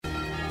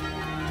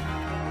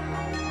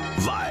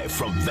Live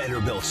from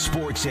Vanderbilt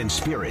Sports and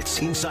Spirits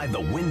inside the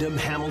Wyndham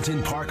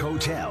Hamilton Park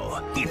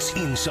Hotel, it's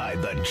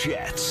Inside the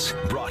Jets.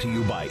 Brought to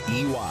you by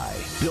EY,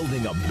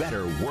 building a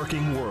better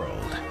working world.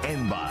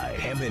 And by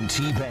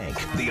M&T Bank,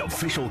 the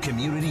official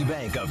community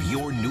bank of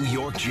your New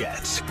York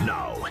Jets.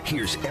 Now,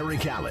 here's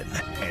Eric Allen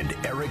and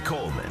Eric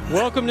Coleman.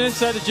 Welcome to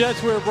Inside the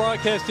Jets. We're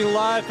broadcasting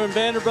live from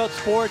Vanderbilt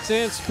Sports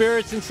and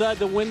Spirits inside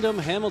the Wyndham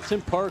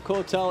Hamilton Park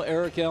Hotel.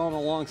 Eric Allen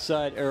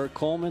alongside Eric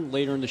Coleman.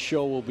 Later in the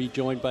show, we'll be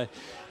joined by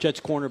Jets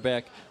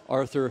cornerback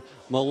Arthur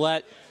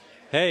Maulet.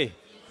 Hey,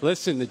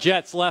 listen, the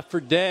Jets left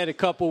for dead a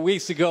couple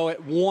weeks ago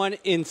at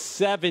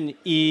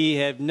 1-7.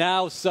 Have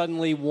now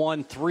suddenly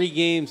won 3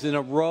 games in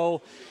a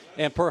row,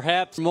 and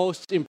perhaps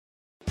most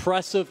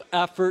impressive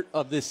effort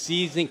of the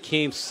season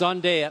came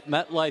Sunday at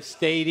MetLife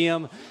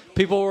Stadium.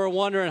 People were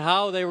wondering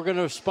how they were going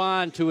to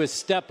respond to a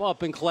step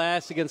up in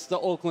class against the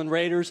Oakland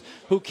Raiders,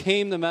 who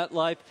came to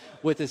MetLife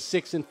with a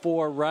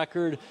 6-4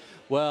 record.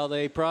 Well,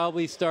 they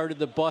probably started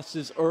the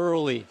buses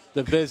early,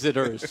 the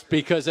visitors,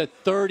 because a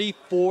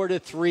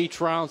 34-3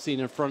 trouncing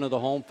in front of the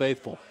home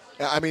faithful.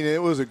 I mean,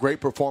 it was a great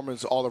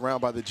performance all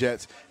around by the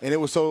Jets, and it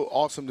was so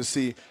awesome to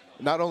see.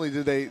 Not only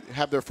did they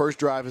have their first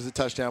drive as a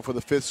touchdown for the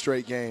 5th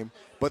straight game,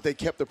 but they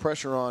kept the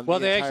pressure on. Well,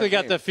 they actually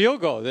got the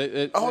field goal.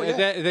 They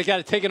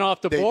got it taken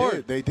off the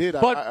board. They did.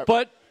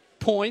 But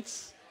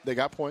points. They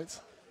got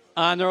points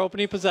on their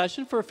opening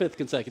possession for a 5th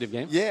consecutive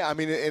game. Yeah, I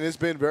mean, and it's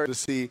been very to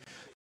see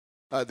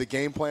the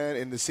game plan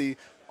and to see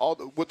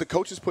what the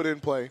coaches put in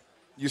play.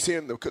 You're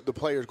seeing the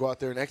players go out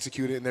there and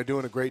execute it, and they're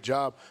doing a great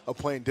job of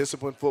playing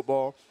disciplined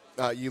football.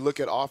 You look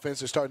at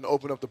offense; they're starting to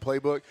open up the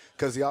playbook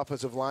because the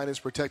offensive line is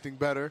protecting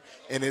better,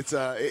 and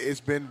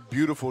it's been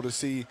beautiful to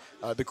see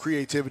the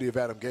creativity of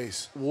Adam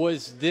Gase.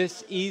 Was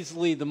this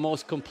easily the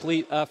most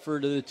complete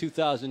effort of the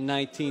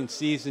 2019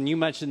 season? You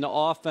mentioned the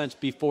offense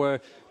before.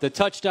 The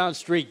touchdown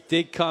streak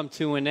did come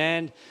to an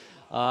end.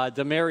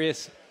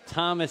 Demaryius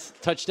Thomas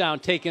touchdown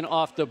taken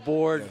off the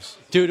board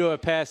due to a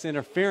pass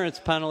interference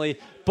penalty.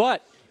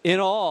 But in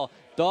all,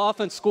 the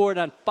offense scored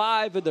on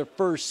 5 of their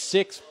first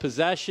 6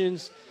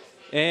 possessions.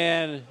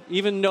 And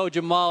even though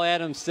Jamal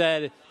Adams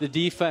said the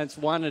defense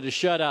wanted a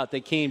shutout,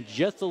 they came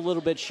just a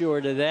little bit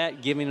short of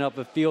that, giving up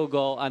a field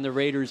goal on the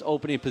Raiders'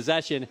 opening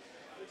possession.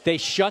 They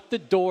shut the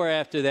door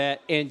after that,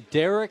 and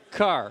Derek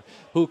Carr,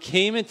 who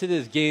came into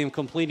this game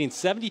completing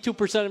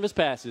 72% of his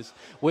passes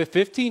with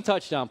 15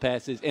 touchdown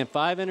passes and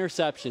 5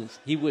 interceptions,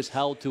 he was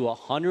held to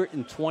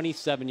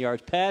 127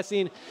 yards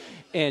passing.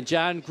 And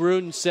John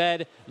Gruden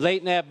said late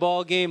in that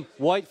ball game,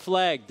 white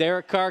flag,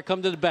 Derek Carr,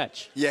 come to the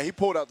bench. Yeah, he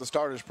pulled out the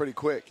starters pretty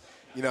quick,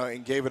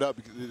 and gave it up.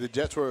 The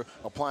Jets were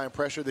applying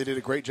pressure. They did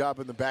a great job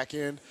in the back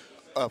end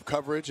of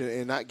coverage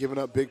and not giving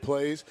up big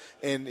plays.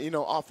 And,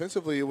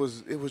 offensively, it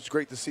was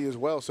great to see as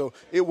well. So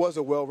it was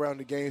a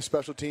well-rounded game.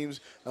 Special teams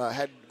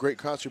had great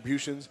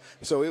contributions.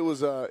 So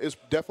it's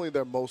definitely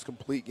their most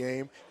complete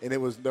game, and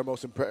it was their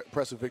most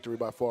impressive victory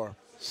by far.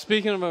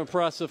 Speaking of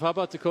impressive, how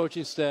about the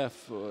coaching staff?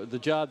 The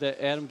job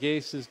that Adam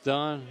Gase has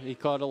done. He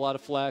caught a lot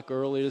of flack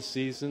early this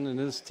season, and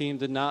this team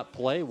did not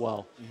play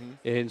well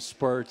in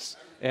spurts.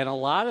 And a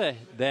lot of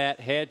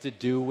that had to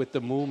do with the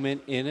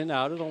movement in and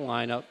out of the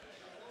lineup,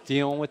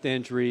 dealing with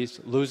injuries,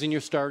 losing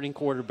your starting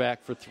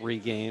quarterback for 3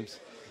 games.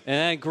 And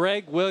then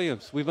Greg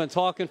Williams, we've been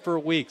talking for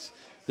weeks.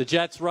 The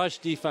Jets' rush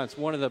defense,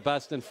 one of the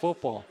best in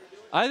football.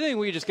 I think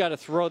we just got to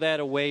throw that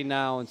away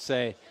now and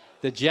say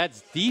the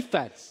Jets'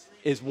 defense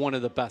is one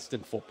of the best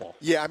in football.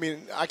 Yeah, I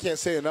mean, I can't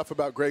say enough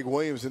about Greg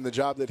Williams and the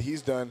job that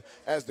he's done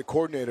as the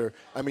coordinator.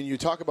 I mean, you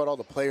talk about all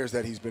the players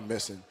that he's been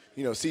missing.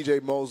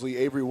 C.J. Mosley,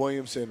 Avery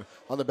Williamson,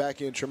 on the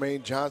back end,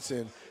 Tremaine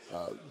Johnson,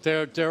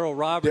 Darryl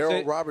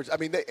Roberts. I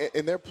mean,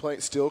 they're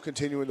still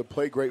continuing to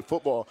play great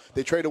football.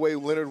 They trade away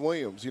Leonard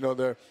Williams.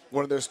 They're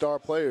one of their star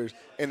players,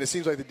 and it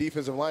seems like the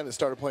defensive line has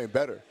started playing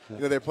better.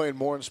 Yeah. They're playing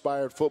more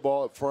inspired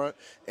football up front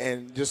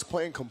and just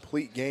playing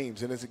complete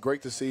games, and it's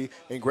great to see.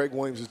 And Greg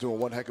Williams is doing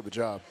one heck of a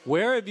job.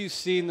 Where have you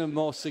seen the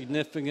most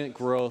significant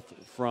growth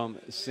from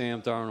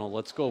Sam Darnold?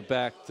 Let's go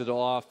back to the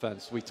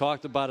offense. We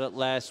talked about it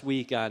last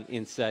week on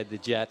Inside the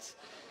Jets.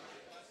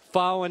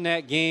 Following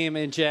that game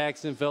in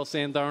Jacksonville,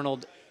 Sam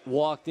Darnold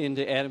walked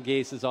into Adam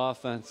Gase's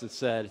offense and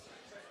said,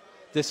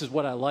 this is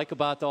what I like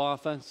about the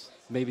offense.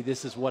 Maybe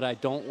this is what I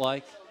don't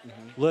like.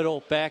 Little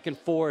back and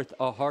forth,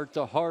 a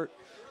heart-to-heart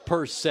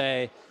per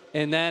se.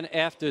 And then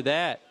after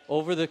that,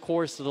 over the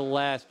course of the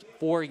last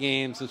 4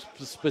 games,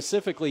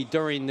 specifically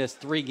during this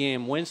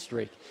 3-game win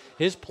streak,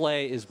 his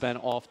play has been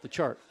off the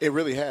chart. It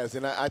really has,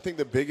 and I think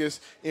the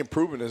biggest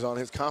improvement is on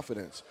his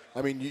confidence.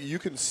 I mean, you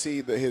can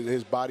see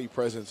his body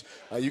presence.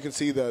 You can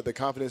see the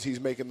confidence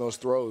he's making those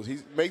throws.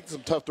 He's making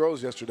some tough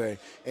throws yesterday,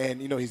 and,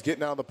 he's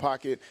getting out of the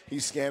pocket.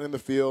 He's scanning the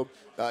field.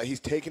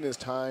 He's taking his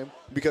time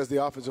because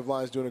the offensive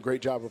line is doing a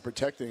great job of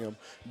protecting him.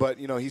 But,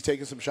 he's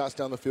taking some shots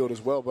down the field as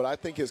well. But I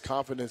think his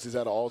confidence is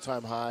at an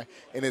all-time high,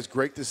 and it's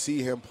great to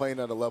see him playing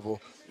at a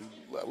level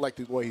like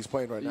the way he's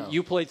playing right now.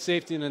 You played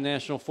safety in the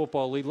National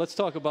Football League. Let's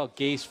talk about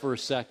Gase for a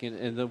second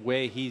and the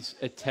way he's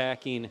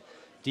attacking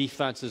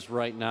defenses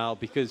right now,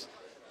 because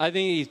I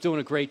think he's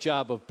doing a great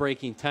job of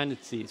breaking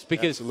tendencies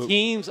because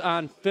teams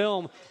on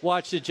film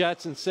watch the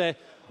Jets and say,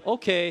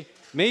 okay,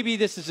 maybe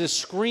this is a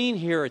screen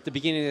here at the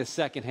beginning of the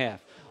second half.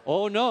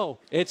 Oh, no,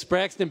 it's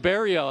Braxton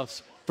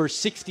Berrios for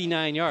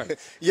 69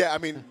 yards. Yeah, I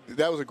mean,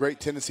 that was a great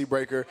tendency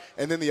breaker.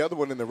 And then the other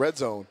one in the red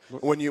zone,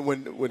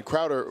 when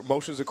Crowder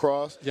motions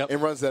across and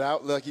runs that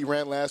out like he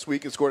ran last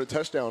week and scored a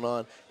touchdown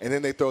on, and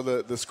then they throw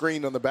the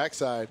screen on the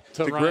backside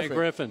to Ryan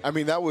Griffin. I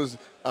mean, that was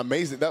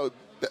amazing.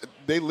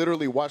 They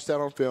literally watched that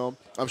on film.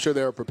 I'm sure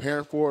they were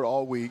preparing for it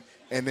all week.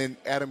 And then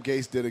Adam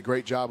Gase did a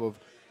great job of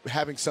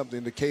having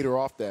something to cater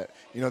off that.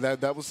 You know,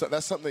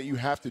 that's something that you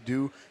have to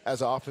do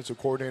as an offensive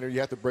coordinator. You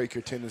have to break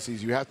your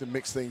tendencies. You have to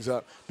mix things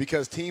up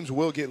because teams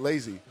will get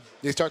lazy.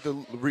 They start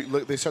to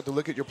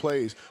look at your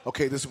plays.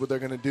 Okay, this is what they're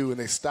going to do, and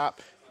they stop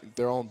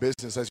their own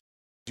business. As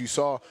you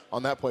saw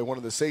on that play, one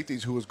of the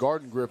safeties who was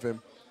guarding Griffin,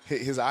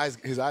 his eyes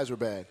were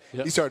bad.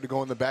 Yep. He started to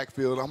go in the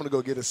backfield. I'm going to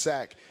go get a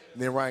sack,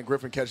 and then Ryan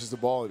Griffin catches the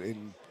ball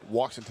and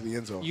walks into the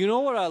end zone. You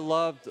know what I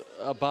loved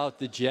about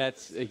the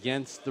Jets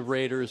against the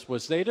Raiders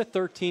was they had a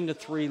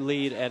 13-3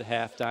 lead at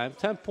halftime,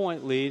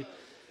 10-point lead,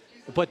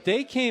 but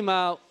they came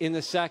out in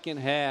the second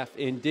half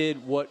and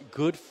did what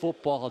good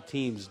football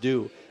teams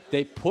do.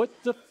 They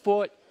put the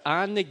foot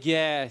on the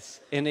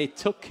gas and they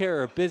took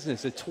care of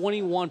business. A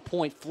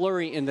 21-point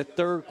flurry in the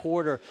third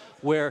quarter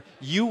where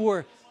you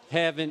were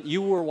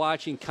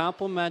watching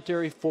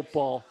complimentary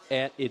football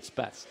at its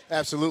best.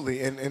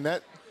 Absolutely, and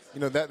that. You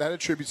know, that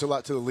attributes a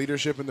lot to the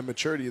leadership and the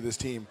maturity of this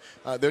team.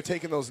 They're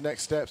taking those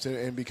next steps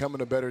and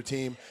becoming a better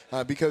team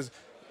because,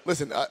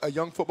 listen, a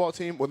young football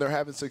team, when they're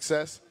having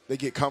success, they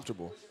get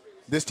comfortable.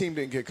 This team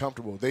didn't get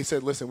comfortable. They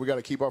said, listen, we got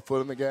to keep our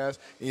foot on the gas.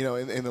 You know,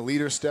 and the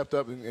leaders stepped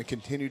up and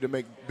continued to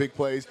make big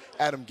plays.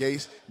 Adam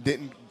Gase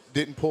didn't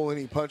pull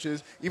any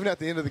punches. Even at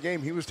the end of the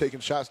game, he was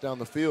taking shots down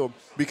the field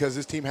because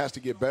this team has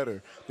to get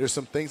better. There's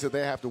some things that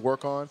they have to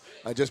work on.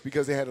 Just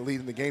because they had a lead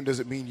in the game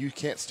doesn't mean you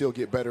can't still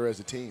get better as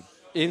a team.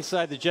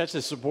 Inside the Jets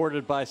is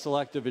supported by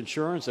Selective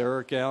Insurance,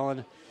 Eric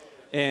Allen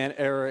and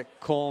Eric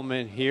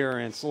Coleman here.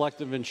 And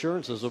Selective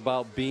Insurance is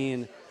about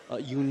being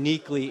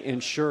uniquely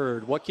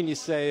insured. What can you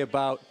say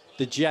about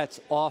the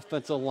Jets'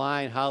 offensive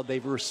line, how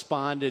they've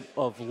responded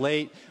of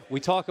late? We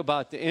talk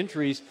about the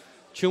injuries.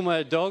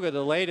 Chuma Edoga,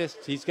 the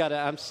latest, he's got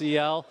an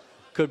MCL,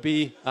 could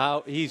be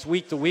out. He's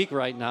week to week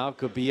right now,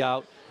 could be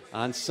out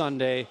on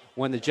Sunday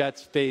when the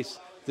Jets face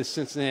the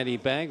Cincinnati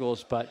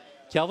Bengals. But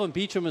Kelvin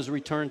Beachum has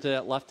returned to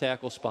that left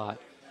tackle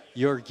spot.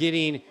 You're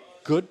getting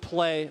good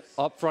play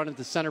up front at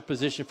the center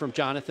position from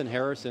Jonathan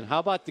Harrison. How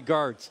about the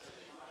guards?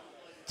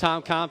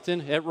 Tom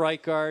Compton at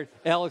right guard,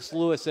 Alex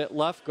Lewis at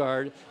left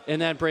guard,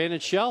 and then Brandon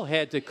Shell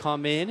had to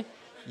come in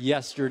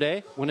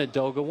yesterday when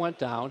Edoga went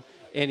down,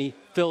 and he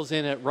fills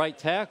in at right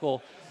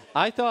tackle.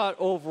 I thought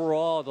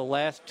overall the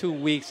last 2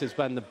 weeks has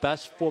been the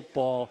best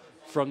football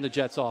from the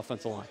Jets'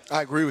 offensive line.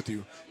 I agree with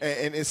you.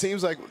 And it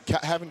seems like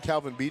having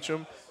Calvin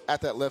Beachum at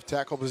that left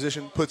tackle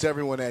position puts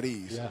everyone at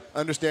ease. Yeah.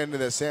 Understanding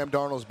that Sam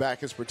Darnold's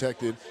back is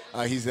protected.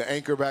 He's the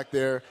anchor back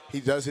there. He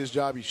does his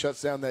job. He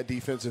shuts down that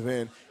defensive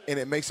end, and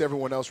it makes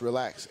everyone else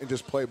relax and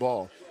just play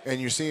ball.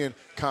 And you're seeing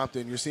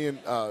Compton. You're seeing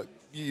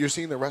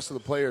the rest of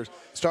the players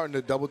starting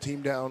to double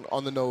team down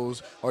on the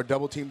nose or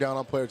double team down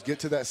on players, get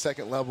to that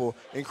second level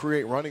and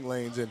create running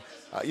lanes. And,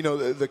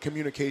 the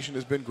communication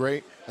has been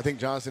great. I think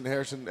Jonathan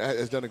Harrison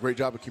has done a great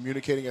job of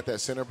communicating at that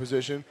center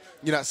position.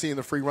 You're not seeing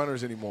the free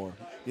runners anymore,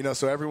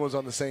 so everyone's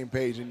on the same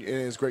page, and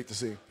it's great to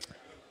see.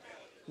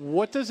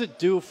 What does it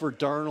do for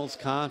Darnold's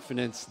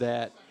confidence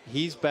that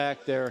he's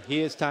back there?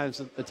 He has time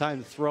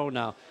to throw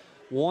now.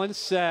 1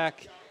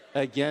 sack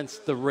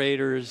against the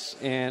Raiders,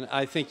 and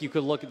I think you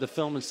could look at the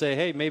film and say,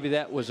 hey, maybe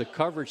that was a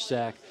coverage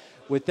sack.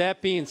 With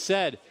that being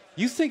said,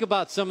 you think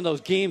about some of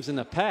those games in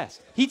the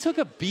past. He took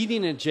a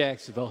beating in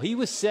Jacksonville. He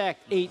was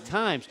sacked 8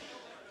 times.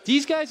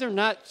 These guys are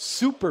not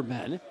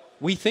supermen.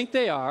 We think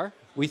they are.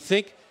 We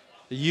think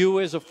you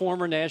as a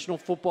former National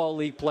Football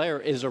League player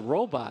is a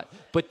robot.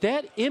 But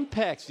that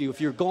impacts you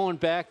if you're going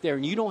back there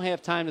and you don't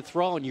have time to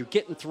throw and you're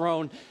getting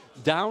thrown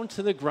down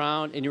to the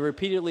ground and you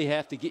repeatedly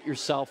have to get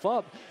yourself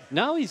up.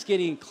 Now he's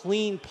getting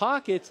clean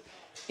pockets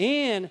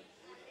and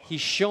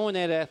he's showing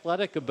that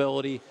athletic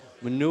ability,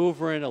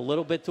 maneuvering a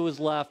little bit to his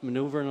left,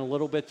 maneuvering a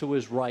little bit to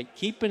his right,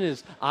 keeping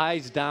his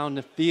eyes down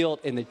the field,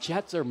 and the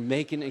Jets are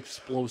making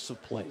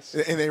explosive plays.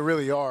 And they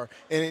really are.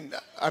 And,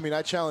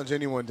 I challenge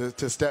anyone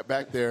to step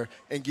back there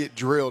and get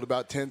drilled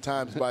about 10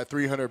 times by a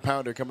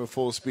 300-pounder coming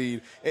full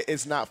speed.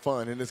 It's not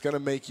fun, and it's going to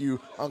make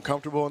you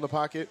uncomfortable in the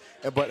pocket.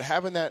 But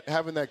having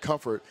that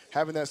comfort,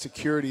 having that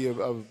security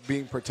of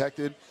being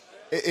protected,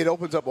 it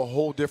opens up a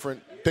whole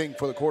different thing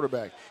for the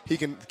quarterback. He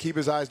can keep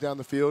his eyes down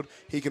the field.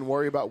 He can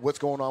worry about what's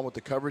going on with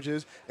the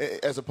coverages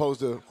as opposed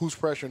to who's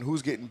pressuring,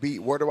 who's getting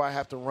beat, where do I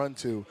have to run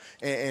to.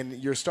 And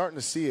you're starting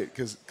to see it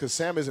because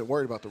Sam isn't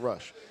worried about the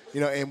rush.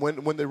 And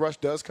when the rush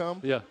does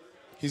come,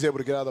 he's able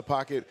to get out of the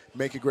pocket,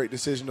 make a great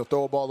decision. He'll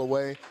throw a ball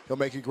away. He'll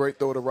make a great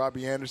throw to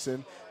Robbie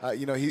Anderson.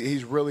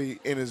 He's really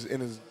in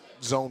his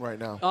zone right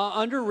now.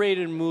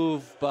 Underrated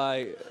move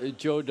by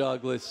Joe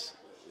Douglas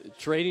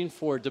trading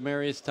for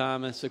Demaryius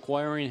Thomas,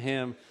 acquiring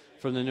him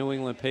from the New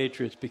England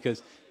Patriots,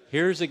 because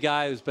here's a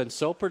guy who's been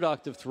so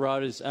productive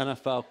throughout his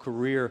NFL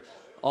career,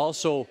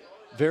 also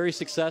very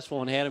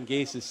successful in Adam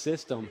Gase's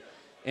system.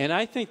 And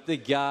I think the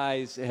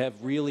guys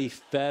have really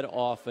fed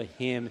off of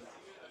him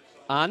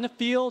on the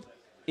field,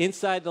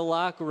 inside the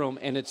locker room,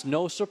 and it's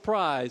no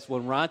surprise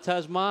when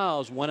Rontez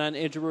Miles went on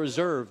injured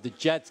reserve, the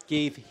Jets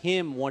gave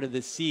him one of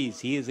the C's.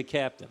 He is a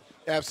captain.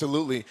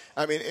 Absolutely.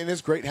 I mean, and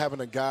it's great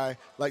having a guy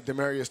like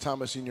Demaryius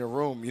Thomas in your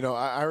room. You know,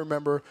 I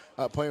remember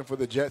playing for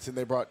the Jets, and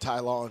they brought Ty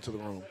Law into the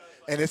room.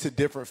 And it's a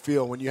different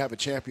feel when you have a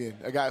champion,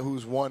 a guy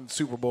who's won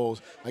Super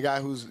Bowls, a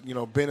guy who's, you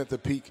know, been at the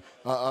peak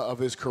of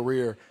his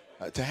career.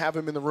 To have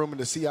him in the room and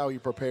to see how he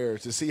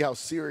prepares, to see how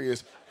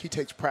serious he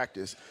takes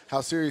practice, how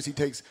serious he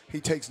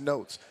takes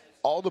notes.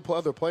 All the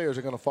other players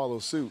are going to follow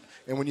suit.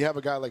 And when you have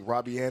a guy like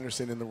Robbie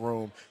Anderson in the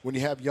room, when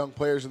you have young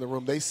players in the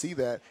room, they see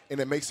that, and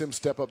it makes them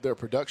step up their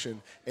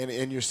production.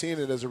 And you're seeing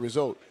it as a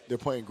result. They're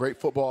playing great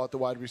football at the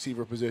wide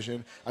receiver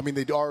position. I mean,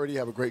 they already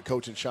have a great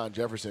coach in Sean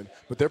Jefferson,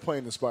 but they're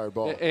playing inspired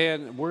ball.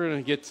 And we're going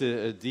to get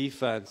to a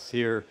defense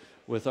here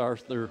with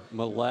Arthur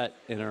Maulet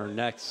in our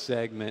next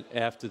segment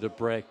after the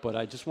break. But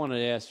I just wanted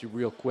to ask you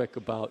real quick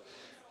about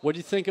what do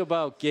you think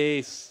about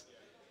Gase,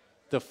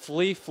 the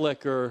flea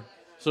flicker?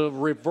 So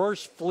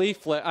reverse flea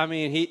flick. I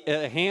mean, he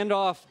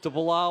handoff to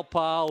Bilal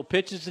Powell, who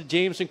pitches to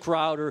Jameson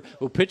Crowder,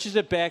 who pitches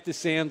it back to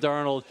Sam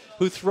Darnold,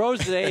 who throws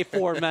to the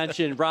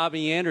aforementioned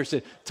Robbie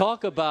Anderson.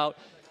 Talk about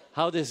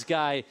how this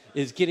guy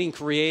is getting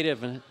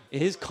creative and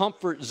his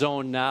comfort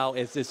zone now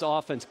as this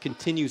offense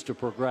continues to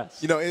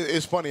progress. You know,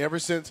 it's funny. Ever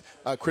since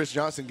Chris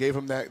Johnson gave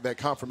him that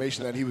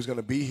confirmation that he was going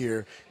to be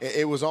here,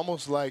 it was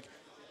almost like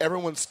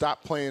everyone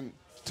stopped playing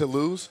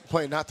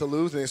not to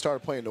lose, and they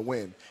started playing to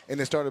win. And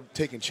they started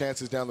taking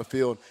chances down the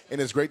field. And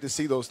it's great to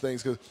see those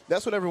things because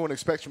that's what everyone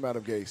expects from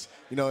Adam Gase.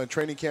 You know, in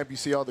training camp, you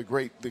see all the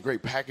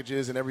great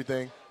packages and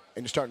everything,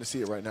 and you're starting to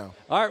see it right now.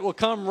 All right, we'll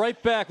come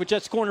right back with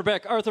Jets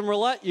cornerback Arthur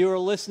Maulet. You are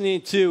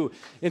listening to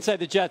Inside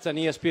the Jets on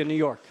ESPN New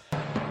York.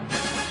 As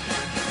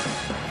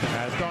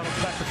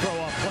Darnold's back to throw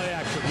off play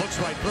action, looks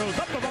right, throws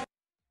up the ball.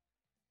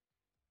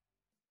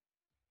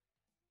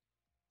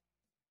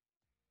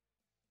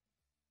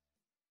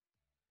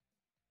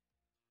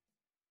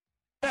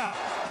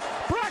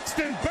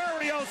 Braxton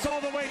Berrios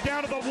all the way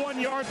down to the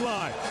 1-yard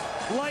line.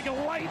 Like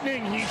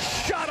lightning, he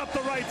shot up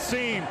the right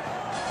seam.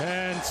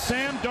 And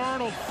Sam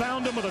Darnold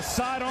found him with a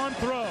sidearm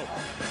throw.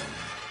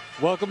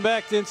 Welcome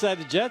back to Inside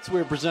the Jets.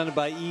 We're presented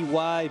by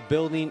EY,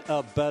 Building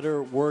a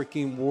Better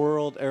Working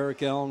World.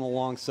 Eric Allen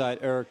alongside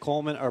Eric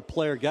Coleman. Our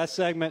player guest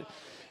segment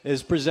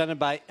is presented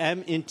by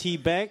M&T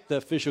Bank, the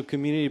official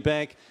community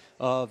bank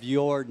of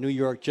your New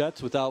York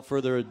Jets. Without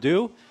further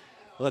ado,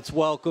 let's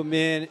welcome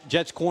in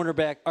Jets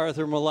cornerback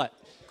Arthur Maulet.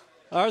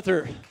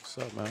 Arthur. What's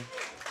up, man?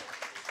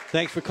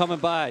 Thanks for coming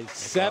by.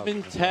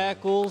 7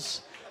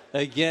 tackles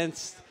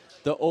against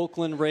the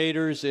Oakland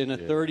Raiders in a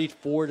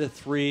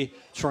 34-3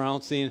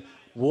 trouncing.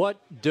 What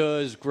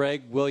does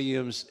Greg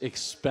Williams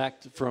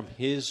expect from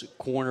his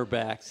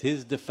cornerbacks,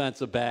 his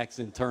defensive backs,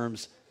 in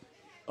terms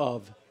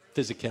of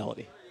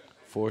physicality?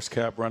 Force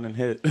cap, run and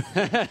hit.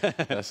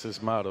 That's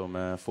his motto,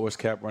 man. Force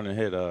cap, run and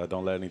hit.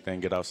 Don't let anything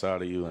get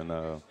outside of you,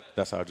 and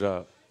that's our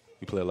job.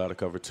 We play a lot of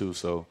cover, too,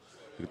 so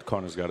the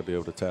corner's got to be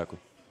able to tackle.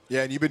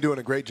 Yeah, and you've been doing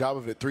a great job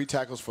of it. 3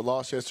 tackles for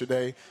loss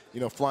yesterday,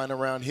 you know, flying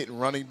around, hitting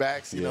running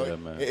backs. You know,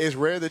 man. It's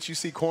rare that you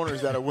see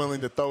corners that are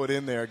willing to throw it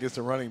in there against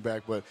a running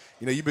back. But,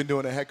 you know, you've been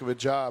doing a heck of a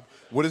job.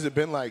 What has it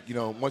been like, you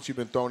know, once you've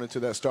been thrown into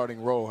that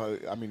starting role?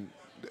 I mean,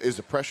 is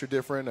the pressure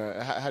different?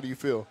 How do you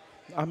feel?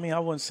 I mean, I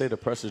wouldn't say the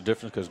pressure's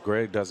different because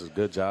Greg does a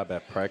good job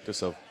at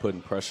practice of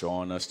putting pressure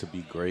on us to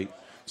be great.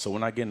 So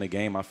when I get in the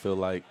game, I feel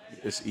like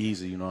it's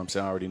easy. You know what I'm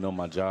saying? I already know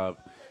my job,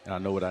 and I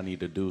know what I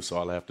need to do, so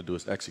all I have to do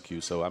is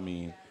execute. So, I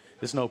mean,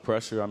 there's no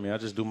pressure. I mean, I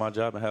just do my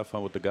job and have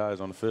fun with the guys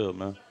on the field,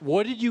 man.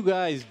 What did you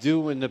guys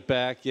do in the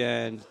back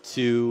end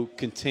to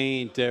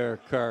contain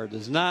Derek Carr?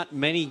 There's not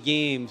many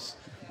games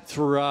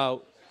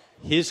throughout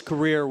his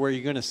career where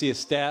you're going to see a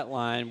stat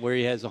line where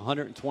he has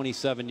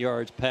 127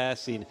 yards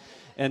passing.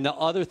 And the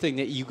other thing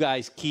that you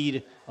guys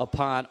keyed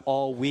upon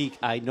all week,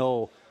 I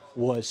know,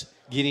 was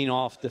getting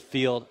off the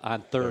field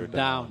on third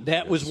down.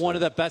 That was one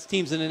of the best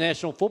teams in the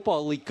National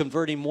Football League,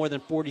 converting more than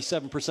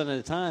 47% of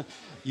the time.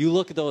 You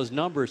look at those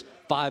numbers,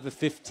 5 of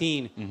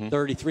 15,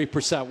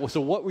 33%. So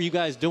what were you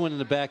guys doing in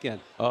the back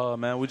end?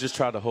 Man, we just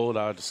tried to hold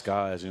our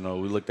disguise. You know,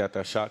 we looked at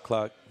that shot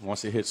clock.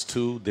 Once it hits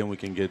 2, then we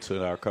can get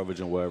to our coverage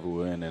and wherever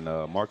we're in. And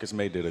Marcus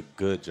May did a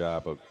good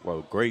job,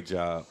 a great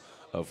job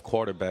of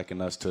quarterbacking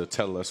us to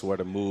tell us where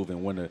to move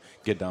and when to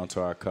get down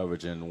to our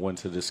coverage and when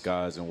to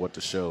disguise and what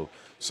to show.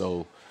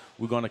 So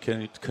we're going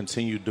to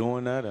continue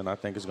doing that, and I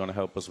think it's going to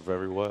help us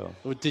very well.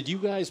 Did you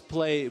guys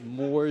play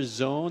more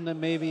zone than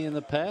maybe in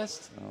the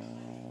past?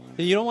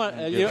 You don't want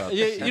you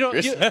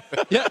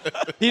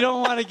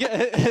don't want to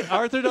get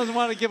Arthur doesn't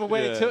want to give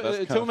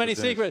away too many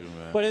secrets,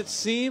 but it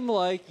seemed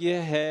like you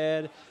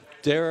had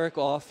Derek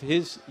off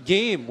his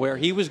game where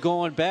he was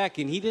going back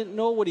and he didn't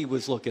know what he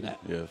was looking at.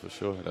 Yeah, for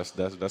sure.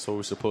 That's what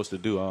we're supposed to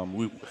do.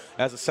 We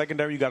as a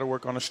secondary, you got to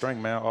work on the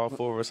string, man. All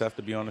four of us have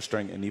to be on the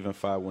string, and even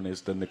five when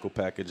it's the nickel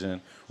package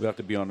in, we have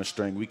to be on the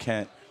string. We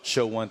can't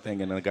show one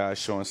thing and the guy's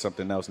showing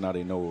something else. Now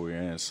they know where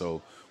we're in.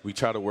 So we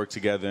try to work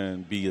together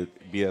and be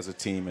as a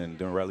team and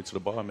then rally to the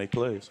ball and make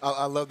plays.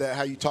 I love that,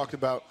 how you talked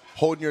about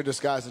holding your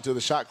disguise until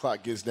the shot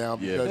clock gets down.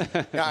 Because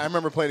I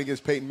remember playing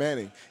against Peyton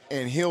Manning,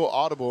 and he'll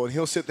audible, and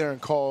he'll sit there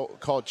and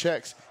call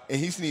checks, and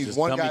he needs Just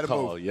one guy to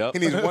call, move. yep. He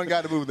needs one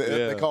guy to move.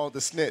 They Yeah. call it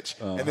the snitch,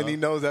 and then he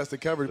knows that's the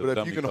coverage. But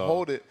if you can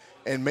hold it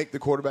and make the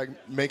quarterback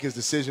make his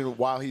decision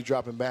while he's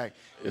dropping back,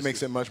 it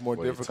makes it much more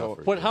way difficult.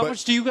 tougher. But how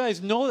much do you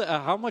guys know that?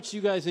 How much do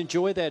you guys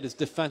enjoy that as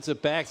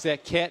defensive backs,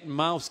 that cat and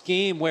mouse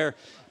game where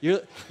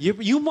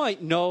you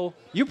might know,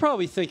 you're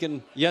probably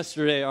thinking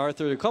yesterday,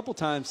 Arthur, a couple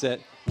times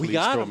that we Please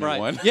got throw him me right.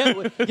 one.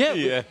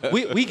 Yeah.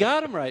 We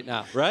got him right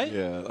now, right?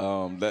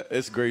 Yeah,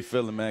 it's a great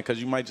feeling, man, because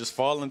you might just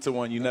fall into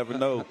one. You never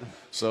know.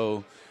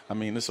 So, I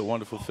mean, it's a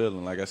wonderful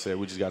feeling. Like I said,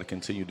 we just got to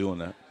continue doing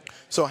that.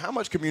 So how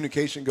much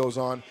communication goes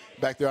on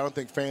back there? I don't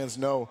think fans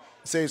know.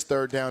 Say it's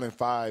 3rd down and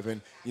 5,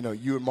 and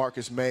you and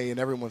Marcus May and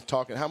everyone's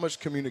talking. How much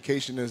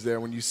communication is there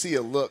when you see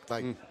a look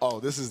like,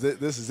 oh, this is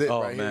it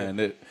right here? Oh,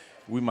 man,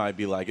 we might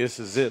be like, this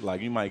is it.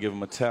 Like, you might give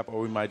him a tap,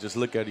 or we might just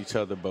look at each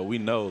other. But we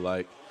know,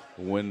 like,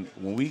 when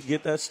we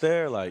get that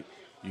stare, like,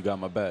 you got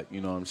my back.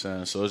 You know what I'm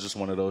saying? So it's just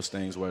one of those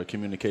things where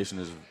communication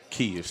is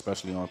key,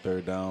 especially on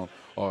 3rd down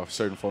or a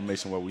certain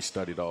formation where we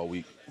studied all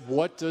week.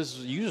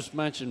 You just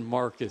mentioned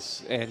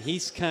Marcus, and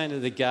he's kind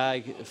of the guy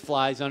who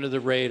flies under the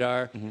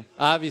radar.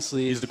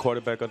 Obviously, He's the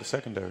quarterback of the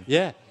secondary.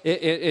 Yeah,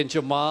 and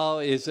Jamal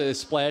is a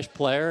splash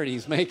player, and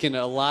he's making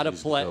a lot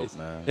of plays. The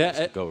GOAT, man. Yeah, He's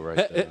the GOAT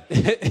right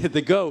there.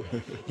 the GOAT.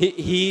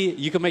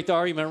 You can make the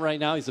argument right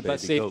now he's the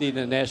best Baby safety in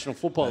the National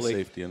Football Best League.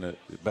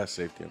 best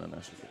safety in the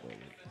National Football League.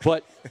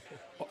 But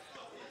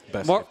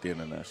Best safety in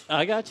the National.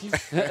 I got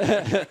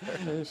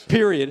you.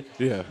 Period.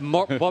 Yeah.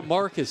 But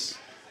Marcus,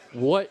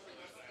 what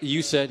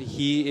you said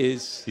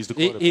he's the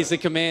quarterback. He's the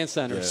command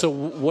center. Yeah. So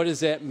what does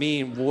that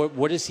mean?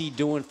 What is he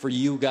doing for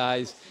you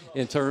guys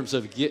in terms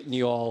of getting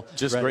you all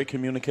Just ready? great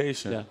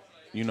communication.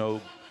 Yeah.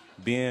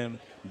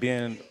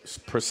 Being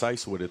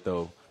precise with it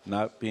though,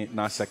 not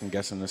second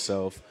guessing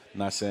yourself,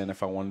 not saying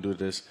if I want to do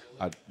this,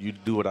 you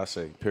do what I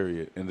say.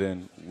 Period. And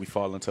then we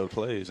fall into the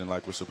plays and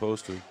like we're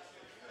supposed to,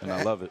 and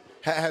I love it.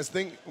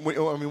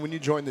 When you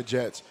joined the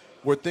Jets,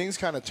 were things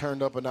kind of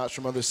turned up a notch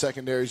from other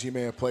secondaries you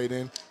may have played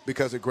in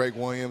because of Greg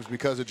Williams,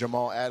 because of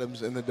Jamal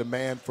Adams, and the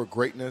demand for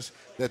greatness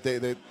that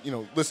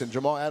listen,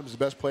 Jamal Adams is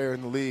the best player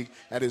in the league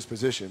at his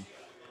position.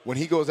 When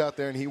he goes out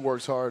there and he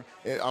works hard,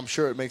 I'm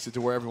sure it makes it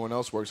to where everyone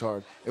else works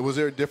hard. Was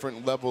there a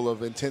different level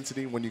of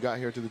intensity when you got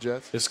here to the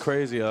Jets? It's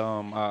crazy.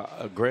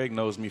 Greg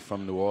knows me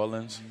from New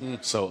Orleans,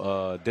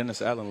 so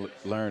Dennis Allen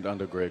learned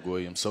under Greg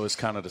Williams. So it's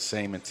kind of the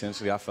same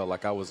intensity. I felt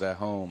like I was at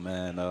home,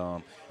 man.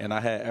 And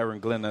I had Aaron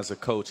Glenn as a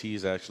coach.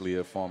 He's actually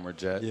a former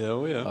Jet.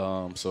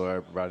 Yeah. So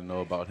everybody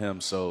know about him.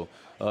 So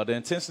the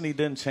intensity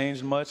didn't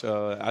change much.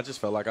 I just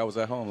felt like I was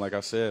at home, like I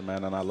said,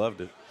 man, and I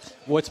loved it.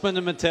 What's been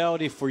the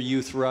mentality for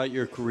you throughout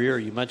your career?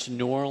 You mentioned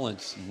New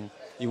Orleans.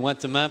 You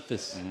went to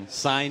Memphis,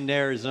 signed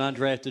there as an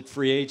undrafted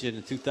free agent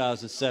in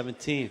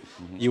 2017.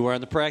 You were on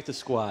the practice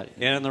squad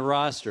and on the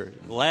roster.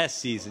 Last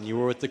season, you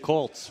were with the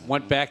Colts,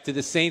 went back to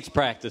the Saints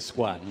practice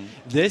squad.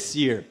 This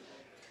year,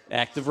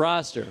 active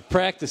roster,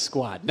 practice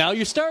squad. Now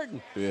you're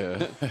starting.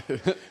 Yeah.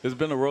 It's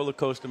been a roller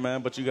coaster,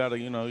 man, but you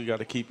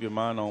gotta keep your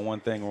mind on one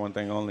thing and one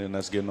thing only, and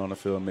that's getting on the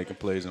field, making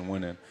plays, and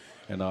winning.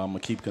 And I'm going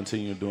to keep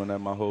continuing doing that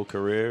my whole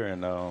career.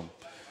 And,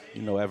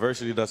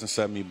 adversity doesn't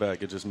set me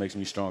back. It just makes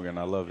me stronger, and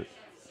I love it.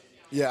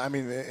 Yeah, I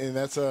mean, and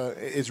that's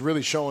it's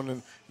really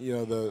showing,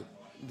 the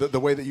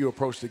way that you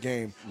approach the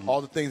game.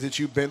 All the things that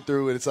you've been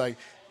through, and it's like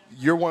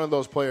you're one of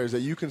those players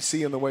that you can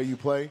see in the way you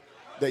play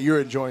that you're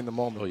enjoying the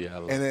moment. Oh, yeah.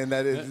 And then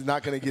that is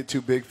not going to get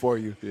too big for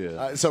you.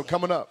 Yeah. So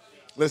coming up,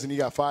 listen, you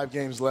got 5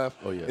 games left.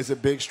 Oh, yeah. It's a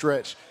big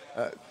stretch.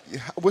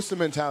 What's the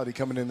mentality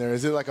coming in there?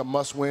 Is it like a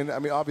must-win? I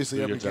mean,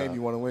 obviously every game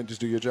you want to win. Just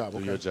do your job.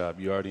 Do your job.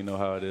 You already know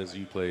how it is.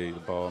 You play the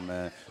ball,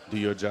 man. Do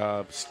your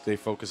job. Stay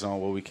focused on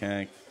what we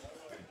can.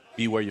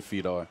 Be where your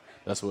feet are.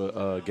 That's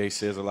what Gay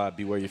says a lot.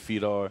 Be where your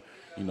feet are.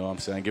 You know what I'm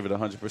saying? Give it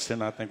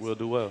 100%. I think we'll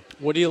do well.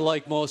 What do you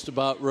like most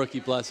about rookie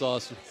Bless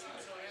Austin?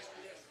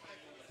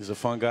 He's a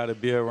fun guy to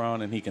be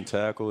around, and he can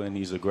tackle, and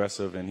he's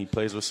aggressive, and he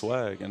plays with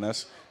swag. And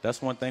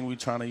that's one thing we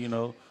trying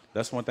to,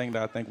 that's one thing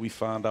that I think we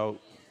found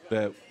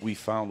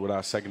with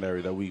our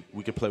secondary, that we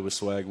can play with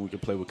swag and we can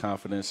play with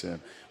confidence, and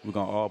we're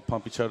going to all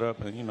pump each other up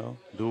and,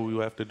 do what we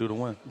have to do to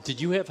win. Did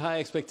you have high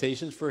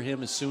expectations for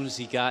him as soon as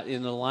he got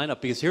in the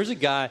lineup? Because here's a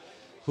guy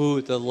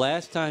who the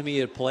last time he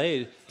had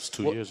played – It's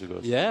 2 years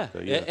ago. Yeah,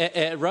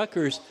 at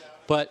Rutgers.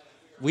 But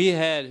we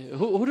had –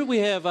 who did we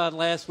have on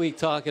last week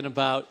talking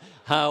about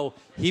how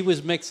he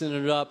was mixing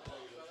it up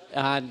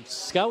on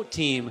scout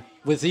team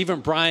with even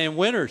Brian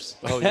Winters?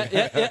 Oh,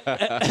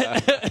 yeah.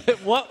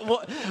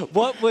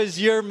 What was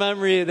your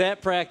memory of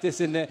that practice?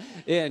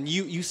 And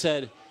you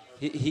said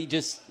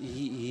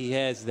he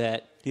has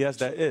that. He has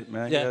that it,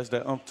 man. Yeah. He has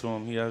that to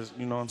him. He has,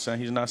 you know what I'm saying?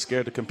 He's not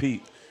scared to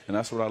compete. And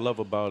that's what I love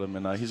about him.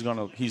 And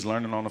he's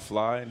learning on the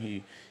fly,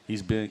 and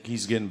he's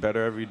getting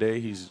better every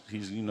day. He's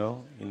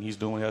and he's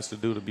doing what he has to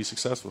do to be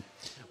successful.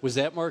 Was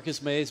that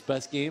Marcus May's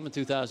best game in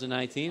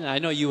 2019? I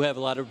know you have a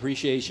lot of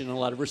appreciation and a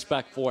lot of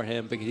respect for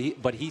him,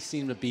 but he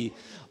seemed to be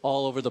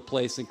all over the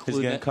place,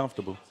 including He's getting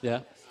comfortable. Yeah.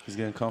 He's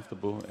getting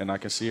comfortable, and I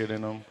can see it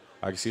in him.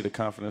 I can see the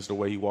confidence, the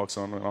way he walks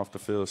on and off the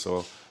field.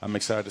 So I'm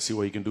excited to see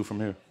what he can do from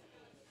here.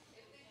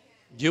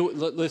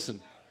 Listen,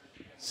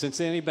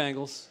 Cincinnati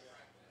Bengals,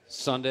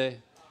 Sunday,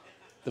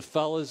 the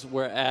fellas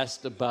were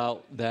asked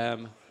about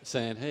them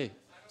saying, hey,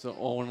 it's an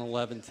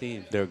 0-11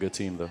 team. They're a good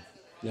team, though.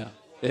 Yeah.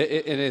 And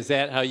is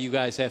that how you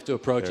guys have to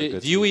approach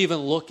it? Do you even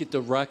look at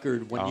the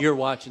record when you're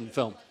watching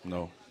film?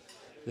 No.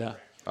 Yeah.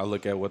 I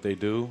look at what they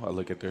do. I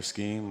look at their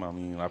scheme. I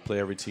mean, I play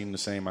every team the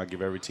same. I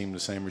give every team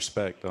the same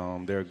respect.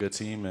 They're a good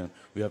team, and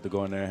we have to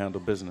go in there and handle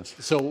business.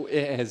 So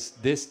has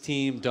this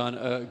team done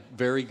a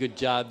very good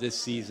job this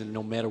season,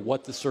 no matter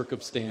what the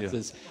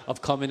circumstances,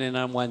 of coming in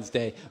on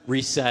Wednesday,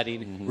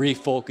 resetting,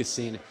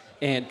 refocusing,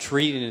 and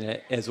treating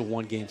it as a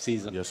one-game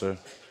season? Yes, sir.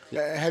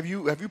 Have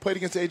you played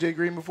against A.J.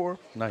 Green before?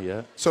 Not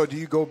yet. So do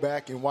you go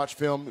back and watch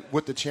film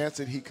with the chance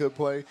that he could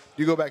play? Do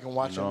you go back and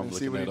watch him and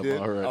see what he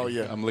did? Already. Oh,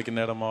 yeah. I'm looking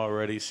at him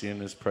already, seeing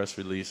his press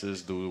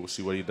releases,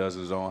 see what he does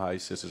his own, how he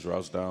sits his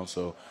routes down.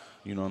 So,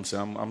 you know what I'm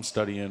saying? I'm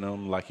studying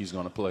him like he's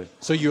going to play.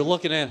 So you're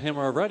looking at him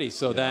already.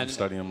 So then I'm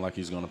studying him like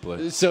he's going to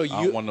play. So I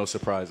don't want no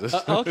surprises.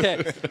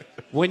 Okay.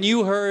 When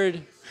you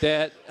heard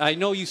that, I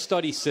know you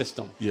study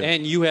system,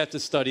 and you have to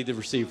study the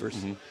receivers.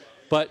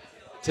 But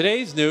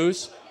today's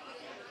news,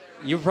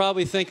 you're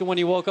probably thinking when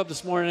you woke up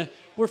this morning,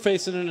 we're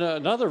facing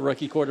another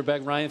rookie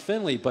quarterback, Ryan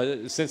Finley.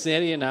 But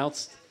Cincinnati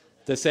announced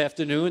this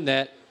afternoon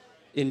that,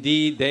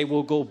 indeed, they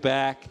will go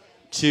back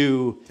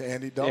to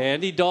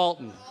Andy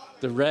Dalton,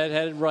 the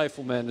red-headed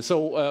rifleman.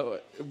 So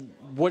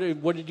what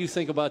did you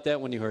think about that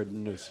when you heard the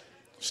news?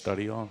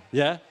 Study on.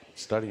 Yeah?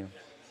 Study him.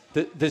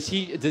 Does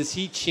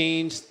he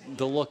change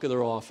the look of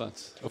their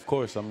offense? Of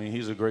course. I mean,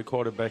 he's a great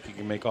quarterback. He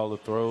can make all the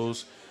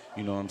throws.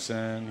 You know what I'm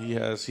saying? He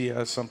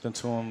has something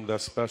to him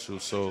that's special.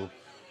 So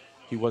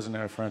he wasn't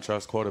our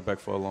franchise quarterback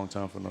for a long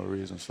time for no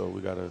reason. So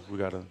we gotta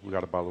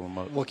bottle him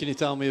up. What can you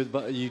tell me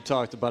about? You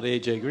talked about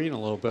A.J. Green a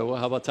little bit. Well,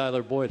 how about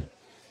Tyler Boyd?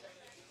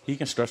 He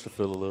can stretch the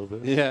field a little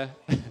bit. Yeah,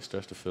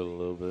 stretch the field a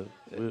little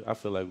bit. I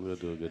feel like we'll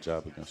do a good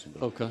job against him.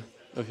 Okay.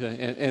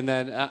 And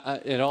then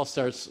it all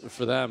starts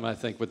for them, I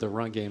think, with the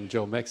run game,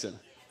 Joe Mixon.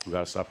 We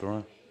gotta stop the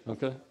run.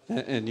 Okay.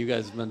 And you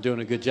guys have been doing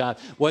a good job.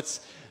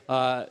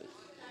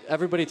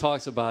 Everybody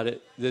talks about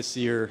it this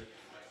year,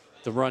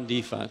 the run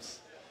defense.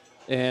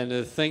 And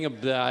the thing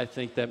that I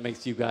think that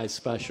makes you guys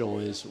special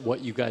is what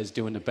you guys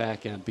do in the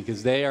back end,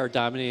 because they are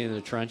dominating the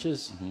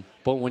trenches.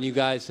 But when you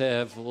guys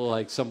have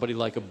somebody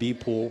like a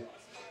B-Pool,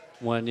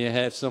 when you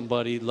have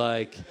somebody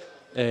like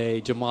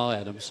a Jamal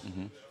Adams,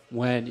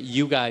 when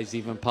you guys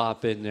even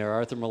pop in there,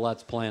 Arthur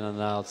Maulet's playing on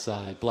the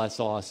outside, Bless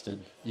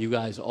Austin, you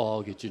guys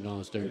all get your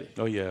nose dirty.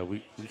 Oh, yeah.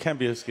 We can't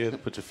be scared to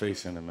put your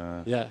face in it,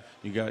 man. Yeah.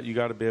 You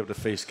got to be able to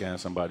face scan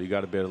somebody. You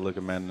got to be able to look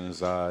a man in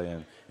his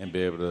eye and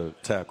be able to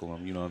tackle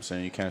him. You know what I'm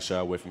saying? You can't shy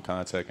away from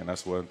contact, and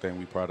that's one thing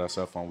we pride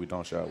ourselves on. We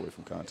don't shy away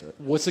from contact.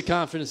 What's the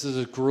confidence as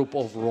a group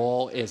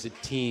overall, as a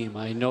team?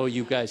 I know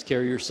you guys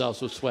carry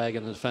yourselves with swag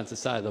on the defensive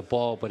side of the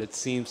ball, but it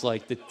seems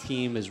like the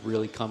team is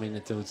really coming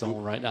into its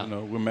own right now. You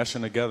know, we're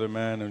meshing together,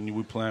 man, and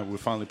we're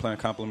finally playing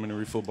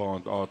complementary football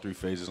in all three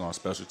phases, on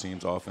special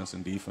teams, offense,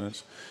 and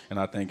defense. And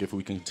I think if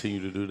we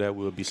continue to do that,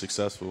 we'll be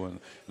successful. And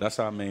that's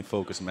our main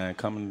focus, man,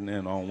 coming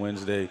in on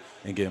Wednesday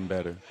and getting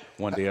better.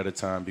 One day at a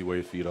time, be where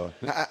your feet are.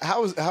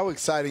 How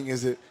exciting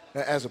is it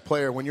as a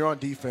player when you're on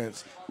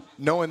defense,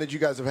 knowing that you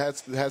guys have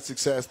had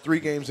success 3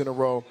 games in a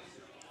row,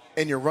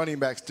 and your running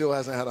back still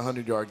hasn't had a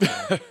 100-yard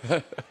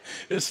game?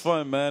 It's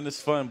fun, man.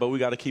 It's fun, but we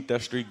got to keep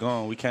that streak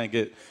going. We can't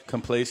get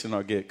complacent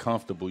or get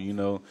comfortable, you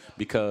know,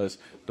 because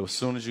as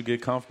soon as you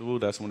get comfortable,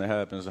 that's when it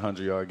happens, a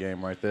 100-yard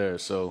game right there.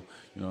 So,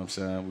 you know what I'm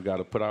saying, we got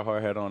to put our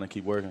hard hat on and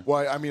keep working.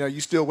 Well, I mean, are you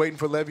still waiting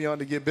for Le'Veon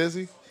to get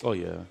busy? Oh,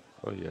 yeah.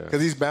 Oh, yeah.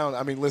 Because he's bound.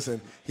 I mean,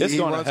 listen, he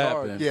runs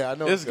hard. Yeah, I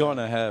know. It's going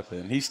to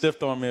happen. He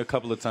stiffed on me a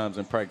couple of times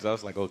in practice. I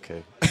was like,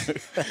 okay.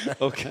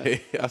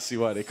 Okay. I see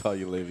why they call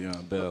you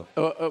Le'Veon Bell.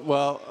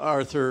 Well,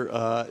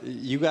 Arthur,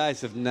 you guys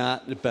have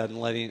not been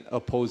letting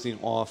opposing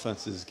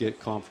offenses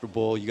get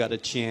comfortable. You got a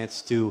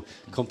chance to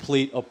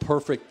complete a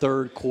perfect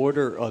third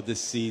quarter of the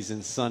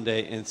season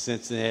Sunday in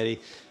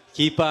Cincinnati.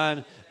 Keep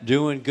on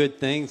doing good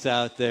things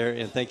out there,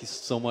 and thank you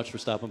so much for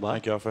stopping by.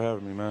 Thank y'all for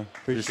having me, man.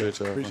 Appreciate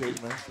y'all. Appreciate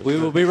it, man. We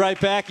will be right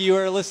back. You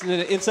are listening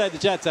to Inside the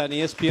Jets on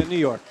ESPN New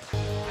York.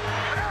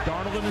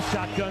 Darnold in the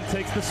shotgun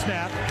takes the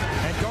snap,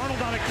 and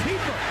Darnold on a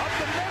keeper up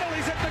the middle.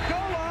 He's at the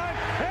goal line,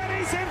 and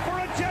he's in for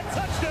a Jet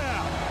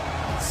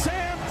touchdown.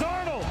 Sam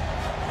Darnold,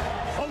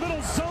 a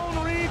little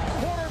zone read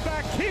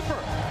quarterback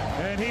keeper,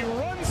 and he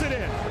runs it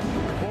in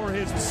for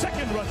his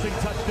second rushing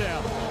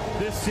touchdown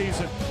this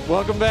season.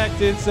 Welcome back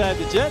to Inside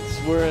the Jets.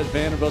 We're at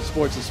Vanderbilt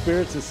Sports and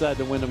Spirits inside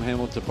the Wyndham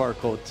Hamilton Park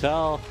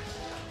Hotel.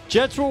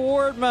 Jets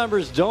Reward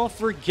members, don't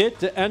forget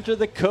to enter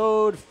the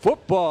code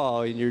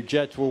football in your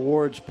Jets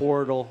Rewards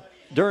portal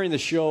during the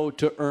show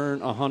to earn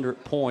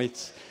 100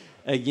 points.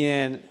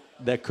 Again,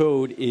 the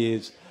code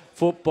is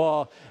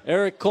football.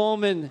 Eric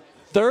Coleman,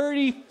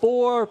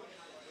 34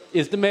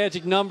 is the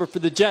magic number for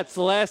the Jets.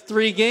 The last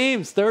 3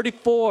 games,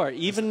 34,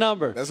 even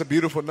number. That's a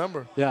beautiful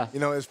number. Yeah.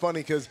 You know, it's funny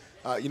because,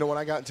 when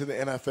I got into the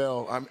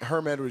NFL,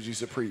 Herm Edwards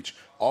used to preach,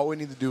 all we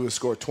need to do is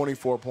score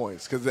 24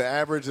 points because the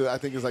average, I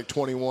think, is like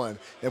 21.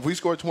 If we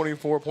score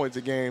 24 points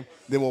a game,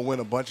 then we'll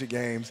win a bunch of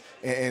games.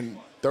 And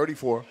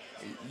 34,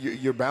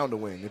 you're bound to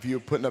win. If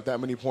you're putting up that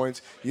many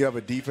points, you have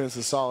a defense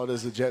as solid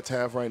as the Jets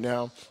have right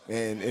now,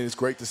 and it's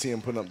great to see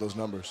them putting up those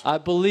numbers. I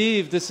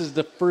believe this is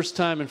the first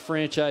time in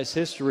franchise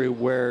history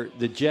where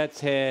the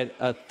Jets had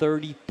a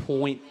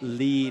 30-point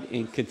lead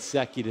in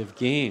consecutive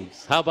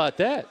games. How about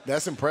that?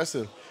 That's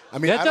impressive. I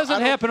mean, that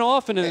doesn't happen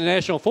often in the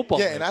National Football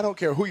League. Yeah, and I don't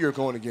care who you're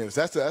going against.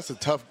 That's a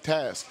tough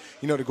task.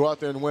 To go out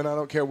there and win. I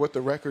don't care what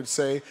the records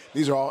say.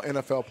 These are all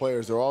NFL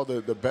players. They're all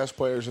the best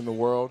players in the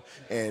world.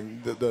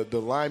 And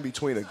the line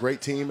between a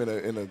great team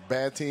and a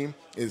bad team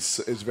is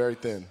very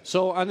thin.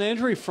 So on the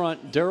injury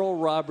front, Darryl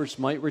Roberts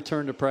might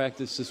return to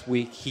practice this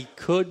week. He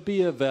could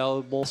be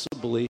available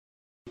possibly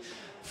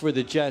for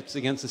the Jets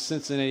against the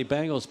Cincinnati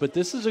Bengals. But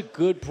this is a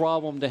good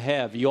problem to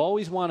have. You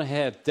always want to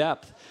have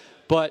depth.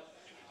 But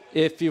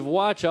if you've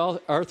watched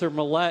Arthur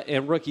Maulet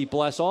and rookie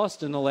Bless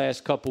Austin the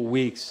last couple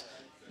weeks,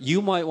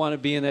 you might want to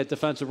be in that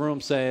defensive room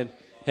saying,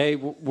 hey,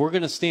 we're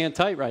going to stand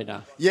tight right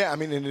now. Yeah, I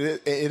mean, and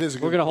it is a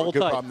good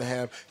problem to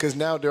have because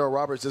now Darryl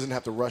Roberts doesn't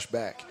have to rush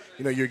back.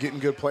 You're getting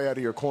good play out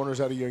of your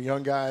corners, out of your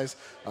young guys.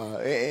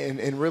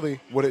 And really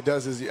what it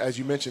does is, as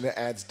you mentioned, it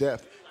adds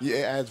depth.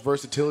 It adds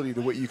versatility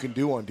to what you can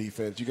do on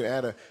defense. You can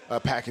add a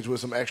package with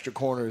some extra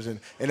corners,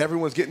 and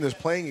everyone's getting this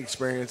playing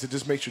experience. It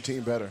just makes your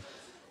team better.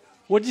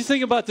 What did you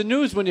think about the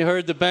news when you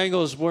heard the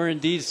Bengals were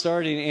indeed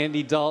starting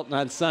Andy Dalton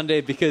on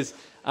Sunday? Because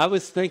I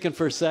was thinking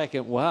for a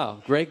second,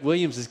 wow, Greg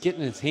Williams is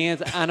getting his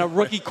hands on a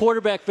rookie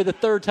quarterback for the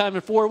 3rd time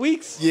in 4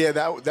 weeks. Yeah,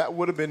 that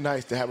would have been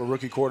nice to have a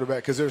rookie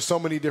quarterback because there's so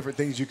many different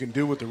things you can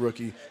do with the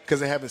rookie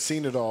because they haven't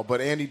seen it all. But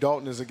Andy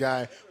Dalton is a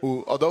guy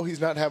who, although he's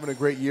not having a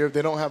great year, if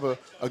they don't have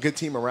a good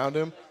team around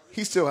him,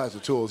 he still has the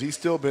tools. He's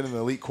still been an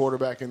elite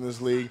quarterback in this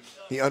league.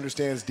 He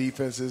understands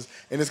defenses,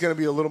 and it's going to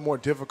be a little more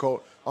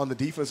difficult on the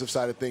defensive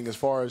side of things as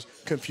far as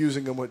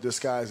confusing him with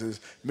disguises,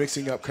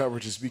 mixing up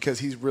coverages, because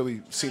he's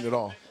really seen it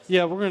all.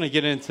 Yeah, we're going to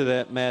get into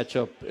that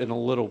matchup in a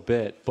little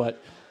bit,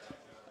 but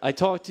I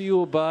talked to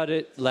you about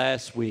it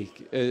last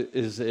week.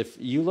 Is if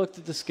you looked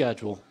at the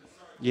schedule,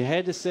 you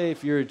had to say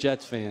if you're a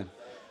Jets fan,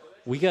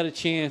 we got a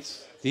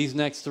chance these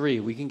next 3.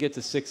 We can get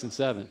to 6 and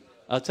 7.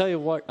 I'll tell you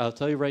what. I'll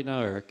tell you right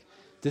now, Eric.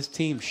 This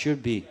team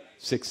should be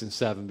 6 and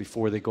 7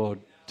 before they go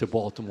to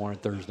Baltimore on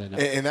Thursday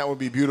night. And that would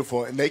be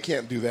beautiful. And they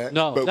can't do that.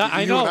 No, but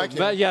I know.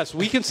 But yes,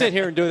 we can sit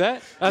here and do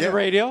that on the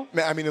radio.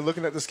 I mean,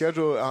 looking at the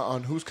schedule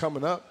on who's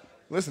coming up,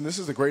 listen, this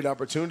is a great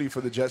opportunity for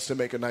the Jets to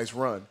make a nice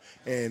run.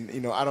 And,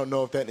 I don't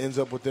know if that ends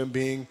up with them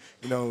being,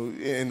 in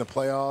the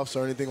playoffs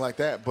or anything like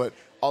that. But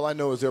all I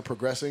know is they're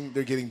progressing.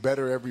 They're getting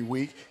better every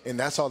week, and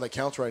that's all that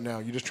counts right now.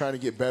 You're just trying to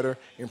get better,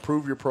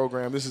 improve your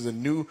program. This is a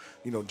new,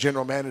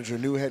 general manager,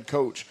 new head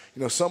coach.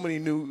 So many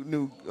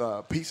new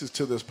pieces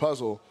to this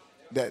puzzle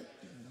that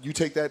you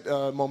take that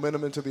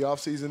momentum into the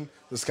offseason,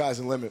 the sky's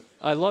the limit.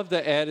 I love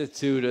the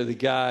attitude of the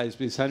guys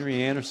because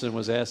Henry Anderson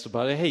was asked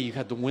about it. Hey, you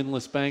got the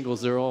winless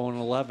Bengals. They're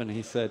 0-11.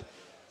 He said,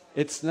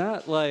 it's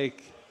not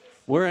like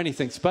we're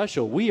anything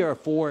special. We are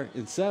 4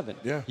 and 7.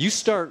 Yeah. You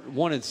start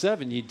 1 and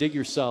 7, you dig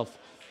yourself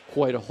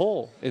quite a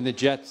hole, and the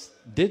Jets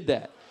did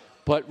that.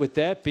 But with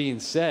that being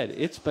said,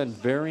 it's been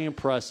very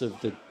impressive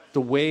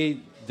the way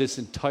this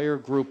entire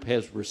group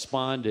has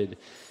responded.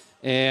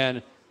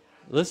 And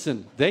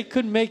listen, they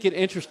could make it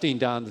interesting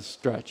down the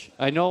stretch.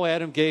 I know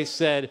Adam Gase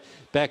said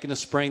back in the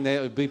spring they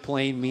would be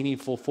playing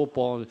meaningful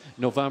football in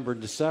November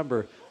and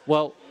December.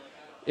 Well,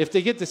 if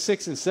they get to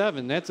 6 and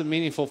 7, that's a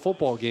meaningful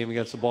football game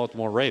against the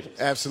Baltimore Ravens.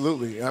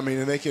 Absolutely. I mean,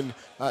 and they can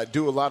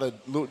do a lot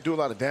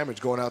of damage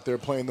going out there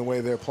playing the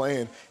way they're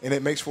playing, and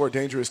it makes for a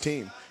dangerous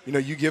team.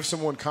 You give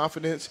someone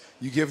confidence,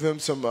 you give them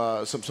some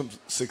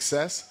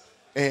success,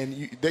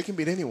 and they can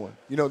beat anyone.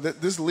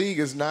 This league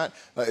is not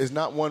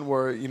one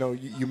where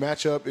you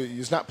match up.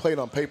 It's not played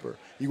on paper.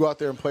 You go out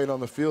there and play it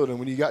on the field, and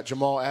when you got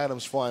Jamal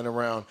Adams flying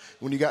around,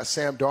 when you got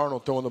Sam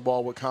Darnold throwing the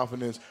ball with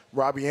confidence,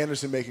 Robbie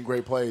Anderson making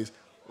great plays.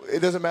 It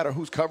doesn't matter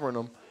who's covering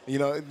them.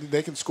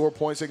 They can score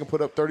points. They can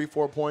put up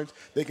 34 points.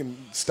 They can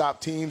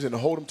stop teams and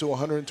hold them to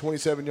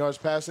 127 yards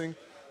passing.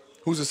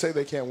 Who's to say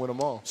they can't win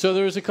them all? So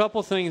there's a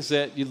couple things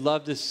that you'd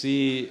love to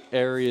see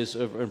areas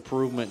of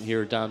improvement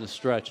here down the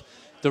stretch.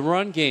 The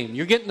run game.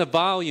 You're getting the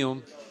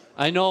volume.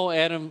 I know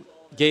Adam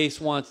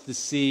Gase wants to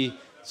see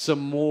some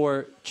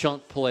more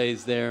chunk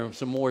plays there,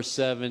 some more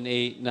 7,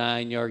 8,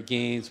 9-yard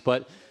gains,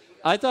 but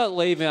I thought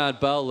Le'Veon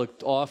Bell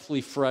looked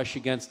awfully fresh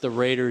against the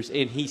Raiders,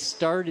 and he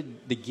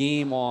started the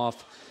game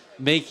off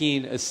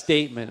making a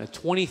statement, a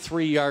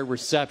 23-yard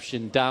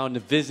reception down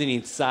the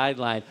visiting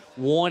sideline,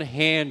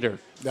 one-hander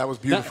That was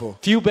beautiful.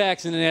 Few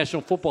backs in the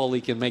National Football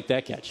League can make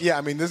that catch. Yeah,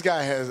 I mean, this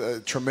guy has a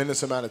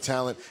tremendous amount of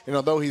talent. And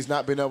although he's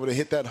not been able to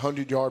hit that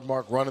 100-yard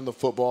mark running the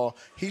football,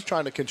 he's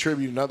trying to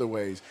contribute in other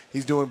ways.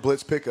 He's doing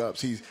blitz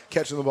pickups. He's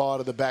catching the ball out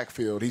of the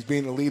backfield. He's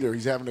being a leader.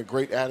 He's having a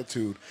great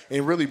attitude. And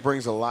it really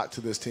brings a lot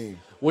to this team.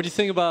 What do you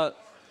think about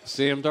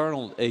Sam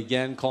Darnold,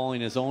 again,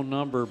 calling his own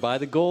number by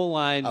the goal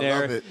line there? I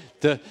love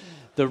it.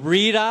 The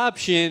read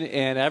option,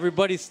 and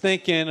everybody's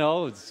thinking,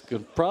 oh, it's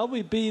going to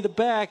probably be the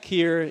back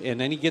here. And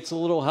then he gets a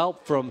little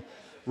help from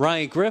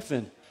Ryan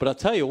Griffin. But I'll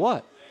tell you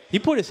what, he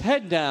put his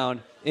head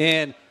down,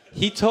 and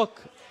he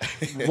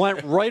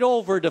went right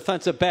over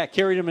defensive back,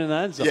 carried him in the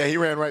end zone. Yeah, he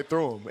ran right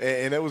through him,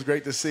 and it was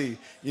great to see.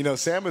 You know,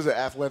 Sam is an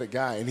athletic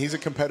guy, and he's a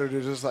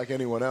competitor just like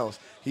anyone else.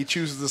 He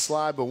chooses to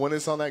slide, but when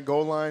it's on that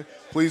goal line,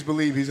 please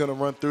believe he's going to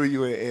run through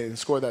you and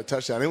score that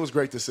touchdown. It was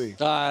great to see.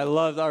 I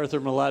loved Arthur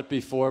Maulet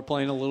before,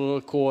 playing a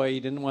little coy. He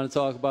didn't want to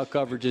talk about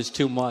coverages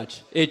too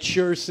much. It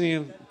sure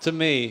seemed to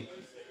me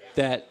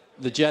that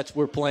the Jets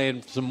were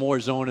playing some more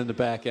zone in the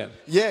back end.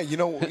 Yeah, you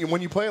know,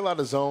 when you play a lot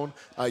of zone,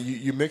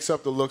 you mix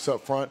up the looks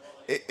up front.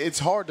 It's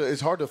hard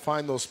to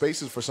find those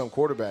spaces for some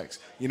quarterbacks.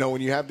 You know, when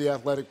you have the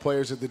athletic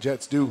players that the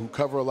Jets do who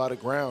cover a lot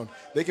of ground,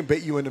 they can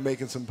bait you into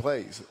making some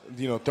plays,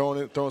 you know,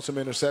 throwing some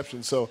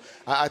interceptions. So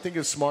I think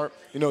it's smart.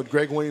 You know,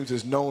 Greg Williams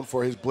is known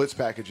for his blitz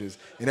packages,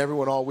 and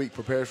everyone all week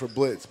prepares for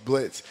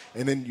blitz,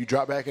 and then you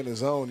drop back in the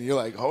zone, and you're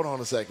like, hold on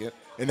a second.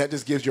 And that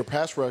just gives your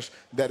pass rush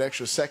that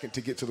extra second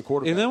to get to the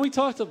quarterback. And then we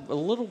talked a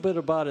little bit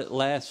about it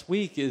last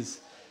week is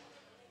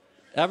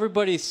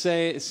everybody's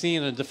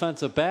seeing a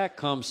defensive back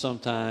come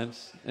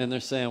sometimes, and they're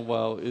saying,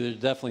 well, they're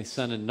definitely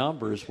sending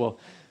numbers. Well,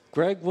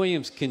 Greg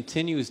Williams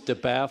continues to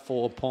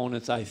baffle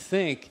opponents, I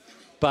think,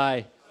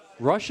 by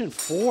rushing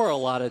four a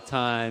lot of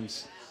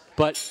times,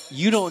 but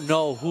you don't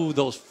know who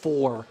those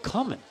four are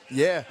coming.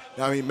 Yeah,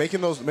 I mean,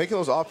 making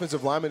those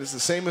offensive linemen is the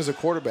same as a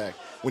quarterback.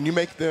 When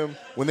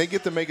they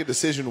get to make a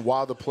decision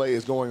while the play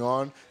is going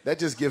on, that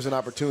just gives an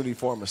opportunity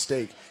for a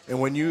mistake. And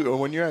when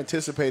you're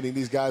anticipating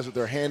these guys with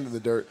their hand in the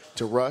dirt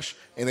to rush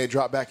and they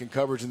drop back in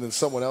coverage and then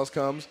someone else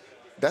comes,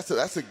 that's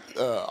an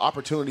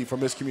opportunity for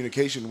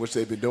miscommunication, which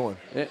they've been doing.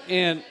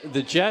 And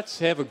the Jets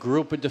have a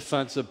group of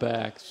defensive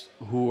backs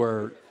who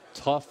are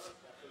tough,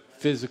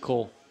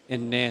 physical,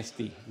 and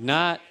nasty.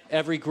 Not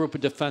every group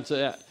of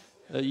defensive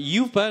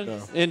you've been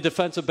in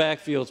defensive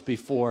backfields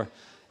before,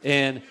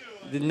 and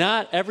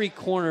not every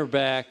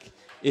cornerback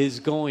is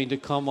going to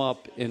come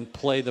up and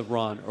play the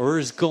run or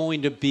is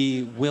going to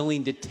be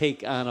willing to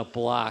take on a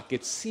block.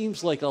 It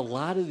seems like a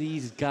lot of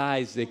these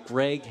guys that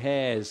Greg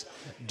has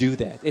do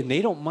that, and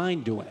they don't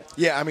mind doing it.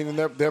 Yeah, I mean,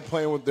 they're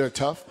playing with, they're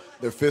tough,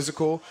 they're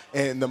physical,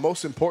 and the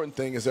most important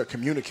thing is they're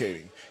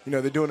communicating. You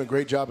know, they're doing a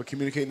great job of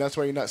communicating. That's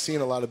why you're not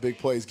seeing a lot of big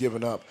plays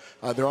given up.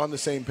 They're on the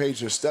same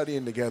page. They're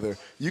studying together.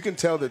 You can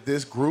tell that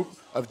this group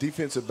of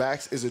defensive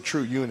backs is a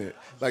true unit.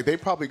 Like, they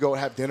probably go and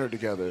have dinner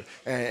together.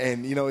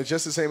 And you know, it's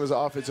just the same as the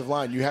offensive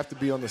line. You have to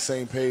be on the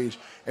same page.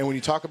 And when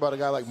you talk about a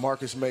guy like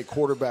Marcus May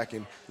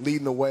quarterbacking,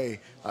 leading the way,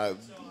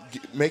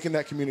 making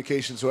that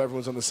communication so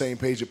everyone's on the same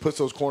page, it puts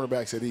those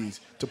cornerbacks at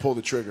ease to pull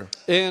the trigger.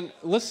 And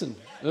listen,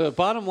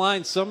 bottom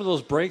line, some of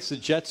those breaks the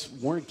Jets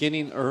weren't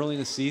getting early in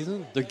the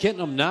season, they're getting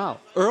them now.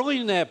 Early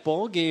in that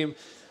ball game,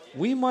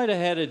 we might have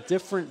had a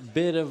different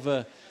bit of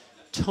a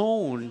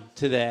tone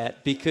to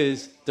that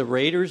because the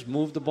Raiders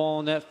moved the ball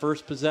in that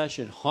first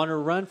possession. Hunter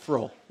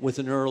Renfrow with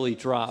an early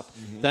drop.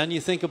 Mm-hmm. Then you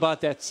think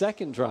about that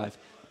second drive.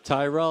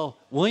 Tyrell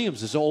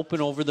Williams is open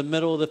over the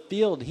middle of the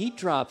field. He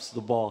drops the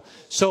ball.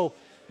 So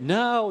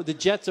now the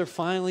Jets are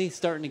finally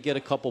starting to get a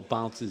couple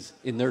bounces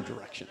in their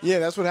direction. Yeah,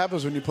 that's what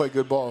happens when you play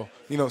good ball.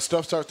 You know,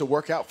 stuff starts to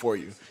work out for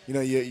you. You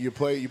know, you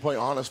play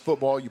honest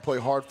football, you play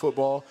hard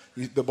football,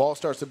 the ball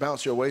starts to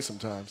bounce your way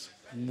sometimes.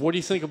 What do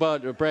you think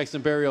about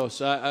Braxton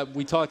Berrios?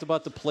 We talked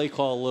about the play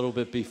call a little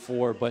bit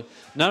before, but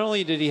not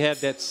only did he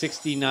have that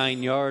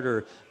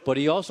 69-yarder, but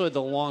he also had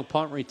the long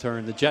punt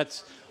return. The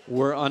Jets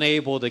were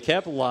unable to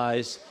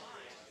capitalize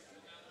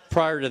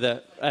prior to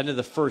the end of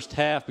the first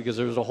half because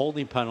there was a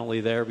holding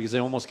penalty there because they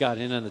almost got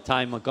in on the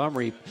Ty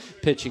Montgomery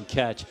pitch and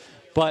catch.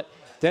 But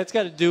that's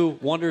got to do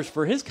wonders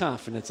for his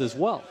confidence as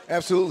well.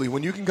 Absolutely.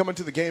 When you can come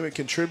into the game and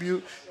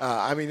contribute,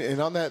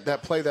 and on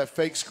that play, that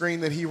fake screen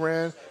that he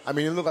ran, I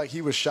mean, it looked like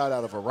he was shot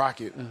out of a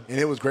rocket, and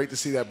it was great to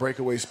see that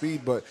breakaway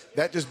speed, but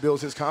that just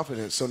builds his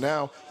confidence. So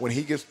now when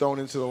he gets thrown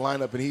into the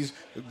lineup and he's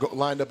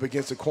lined up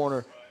against a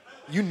corner,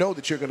 you know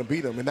that you're going to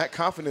beat him, and that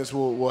confidence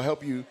will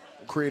help you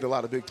create a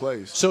lot of big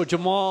plays. So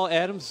Jamal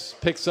Adams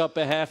picks up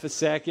a half a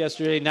sack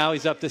yesterday. Now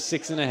he's up to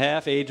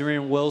 6.5.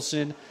 Adrian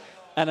Wilson,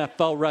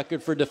 NFL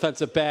record for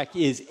defensive back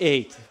is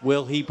 8.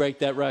 Will he break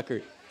that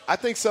record? I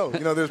think so.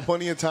 You know, there's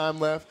plenty of time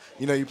left.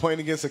 You know, you're playing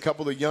against a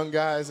couple of young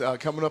guys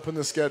coming up in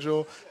the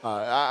schedule.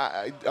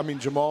 I mean,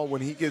 Jamal,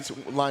 when he gets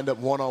lined up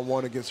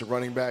one-on-one against a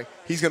running back,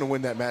 he's going to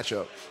win that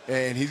matchup.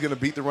 And he's going to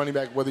beat the running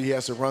back whether he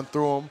has to run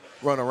through him,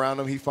 run around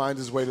him. He finds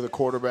his way to the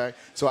quarterback.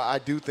 So I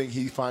do think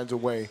he finds a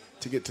way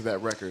to get to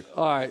that record.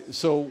 All right,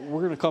 so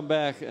we're going to come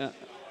back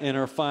in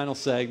our final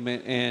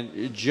segment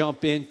and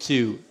jump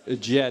into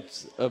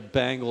Jets of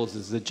Bengals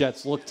as the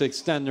Jets look to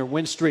extend their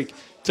win streak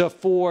to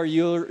 4.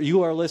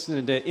 You are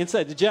listening to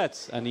Inside the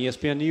Jets on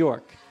ESPN New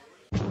York.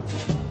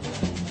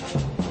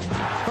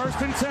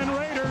 1st and 10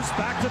 Raiders.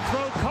 Back to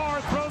throw.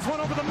 Carr throws one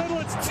over the middle.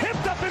 It's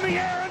tipped up in the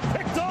air and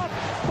picked off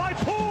by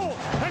Poole.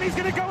 And he's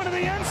going to go into the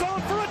end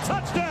zone for a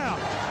touchdown.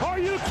 Are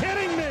you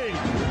kidding me?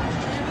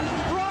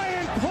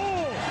 Brian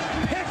Poole,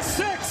 pick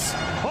 6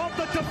 off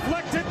the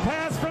deflected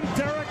pass from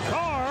Derek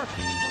Carr.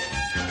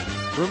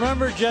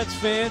 Remember, Jets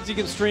fans, you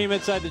can stream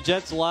Inside the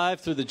Jets live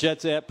through the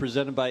Jets app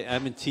presented by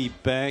M&T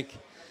Bank.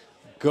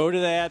 Go to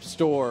the App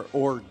Store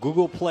or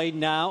Google Play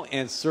now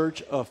and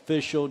search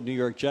official New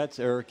York Jets.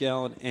 Eric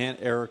Allen and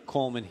Eric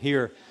Coleman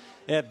here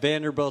at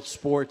Vanderbilt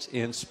Sports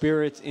and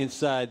Spirits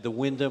inside the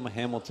Wyndham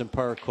Hamilton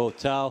Park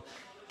Hotel.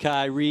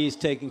 Kyrie's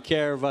taking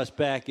care of us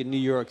back in New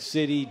York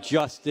City.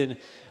 Justin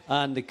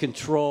on the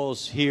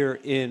controls here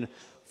in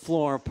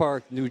Florham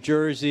Park, New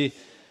Jersey.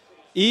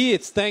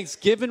 It's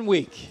Thanksgiving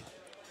week.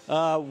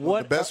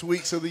 What the best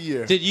weeks of the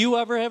year. Did you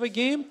ever have a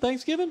game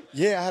Thanksgiving?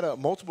 Yeah, I had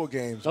multiple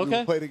games.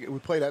 Okay. We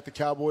played at the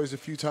Cowboys a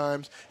few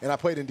times, and I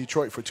played in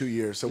Detroit for 2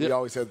 years, so we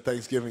always had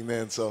Thanksgiving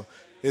then. So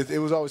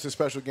it was always a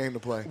special game to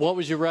play. What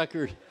was your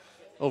record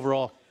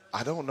overall?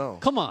 I don't know.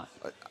 Come on.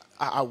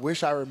 I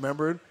wish I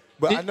remembered.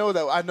 But I know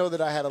that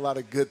I had a lot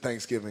of good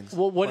Thanksgivings.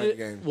 Well, what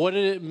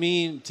did it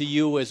mean to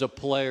you as a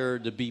player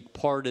to be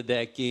part of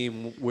that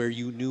game where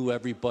you knew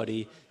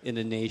everybody in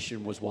the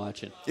nation was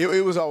watching?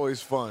 It was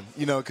always fun,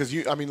 because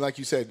like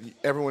you said,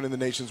 everyone in the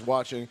nation's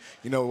watching.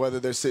 Whether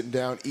they're sitting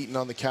down, eating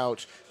on the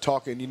couch,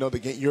 talking. The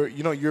game.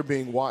 You're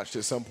being watched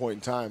at some point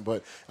in time.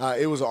 But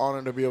it was an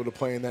honor to be able to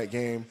play in that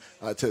game,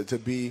 to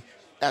be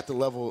at the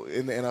level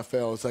in the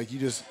NFL. It's like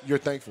you're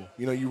thankful.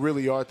 You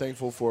really are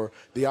thankful for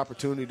the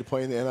opportunity to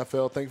play in the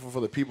NFL, thankful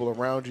for the people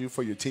around you,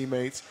 for your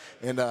teammates,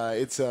 and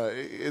it's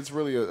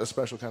really a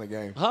special kind of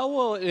game. How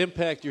will it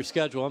impact your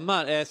schedule? I'm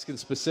not asking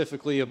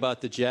specifically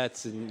about the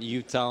Jets and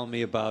you telling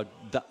me about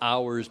the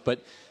hours, but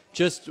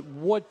just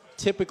what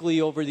typically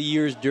over the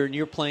years during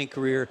your playing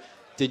career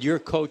did your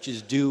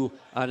coaches do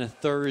on a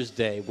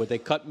Thursday? Would they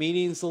cut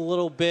meetings a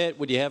little bit?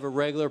 Would you have a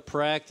regular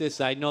practice?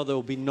 I know there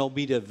will be no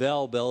media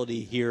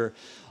availability here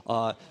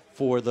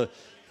for the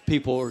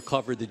people who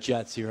cover the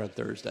Jets here on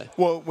Thursday.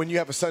 Well, when you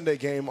have a Sunday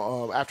game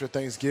after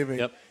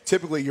Thanksgiving,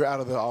 typically you're out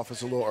of the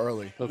office a little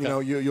early.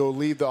 Okay. You'll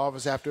leave the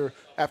office after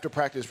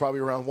practice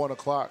probably around 1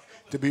 o'clock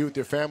to be with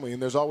your family.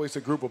 And there's always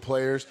a group of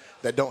players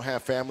that don't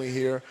have family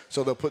here,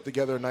 so they'll put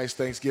together a nice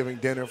Thanksgiving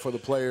dinner for the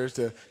players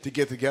to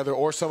get together.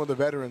 Or some of the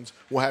veterans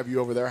will have you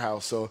over their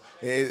house. So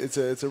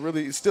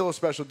it's still a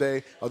special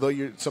day.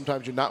 Although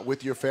sometimes you're not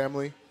with your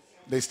family,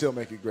 they still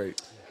make it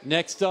great.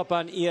 Next up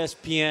on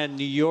ESPN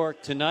New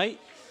York tonight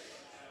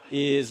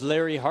is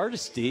Larry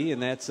Hardesty,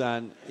 and that's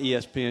on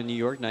ESPN New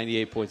York,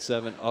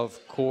 98.7,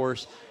 of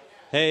course.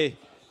 Hey,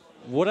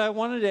 what I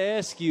wanted to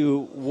ask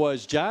you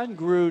was John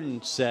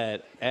Gruden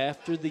said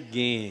after the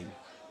game,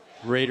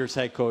 Raiders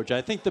head coach,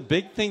 I think the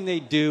big thing they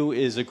do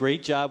is a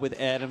great job with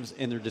Adams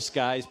in their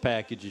disguise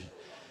package.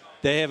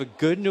 They have a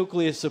good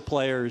nucleus of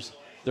players.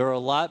 They're a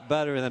lot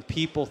better than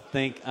people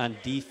think on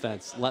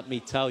defense, let me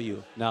tell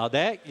you. Now,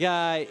 that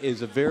guy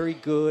is a very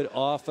good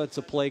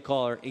offensive play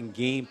caller and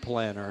game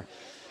planner.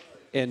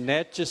 And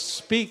that just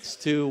speaks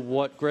to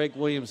what Greg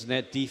Williams and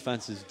that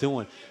defense is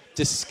doing.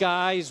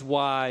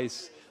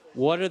 Disguise-wise,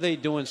 what are they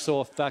doing so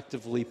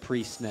effectively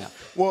pre-snap?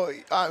 Well,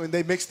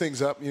 they mix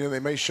things up. They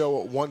may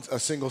show a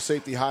single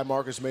safety high.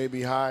 Marcus may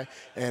be high,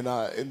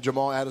 and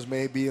Jamal Adams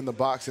may be in the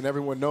box. And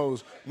everyone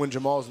knows when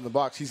Jamal's in the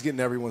box, he's getting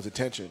everyone's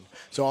attention.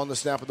 So on the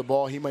snap of the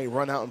ball, he may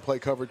run out and play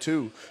cover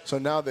two. So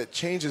now that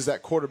changes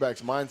that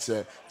quarterback's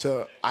mindset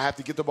to I have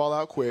to get the ball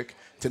out quick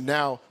to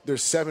now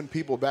there's 7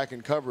 people back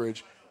in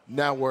coverage.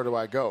 Now where do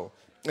I go?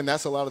 And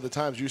that's a lot of the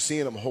times you're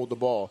seeing him hold the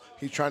ball.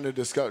 He's trying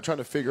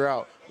to figure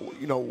out,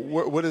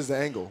 what is the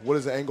angle? What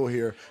is the angle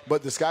here?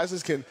 But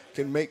disguises can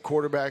make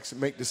quarterbacks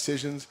make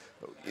decisions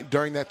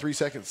during that 3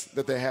 seconds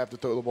that they have to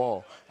throw the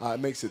ball. It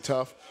makes it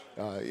tough.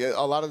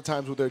 A lot of the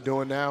times what they're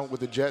doing now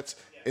with the Jets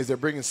is they're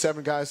bringing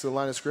 7 guys to the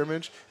line of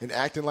scrimmage and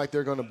acting like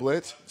they're going to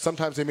blitz.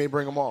 Sometimes they may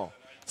bring them all.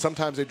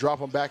 Sometimes they drop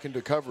them back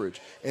into coverage,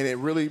 and it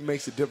really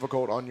makes it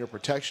difficult on your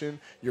protection,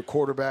 your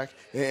quarterback,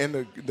 and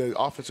the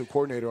offensive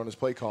coordinator on his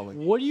play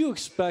calling. What are you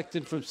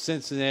expecting from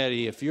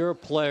Cincinnati? If you're a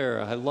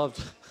player, I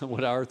loved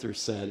what Arthur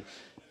said.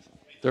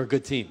 They're a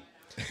good team.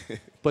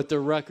 But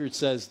their record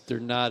says they're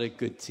not a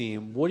good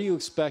team. What are you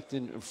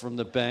expecting from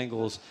the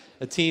Bengals,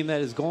 a team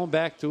that is going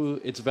back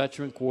to its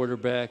veteran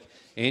quarterback?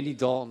 Andy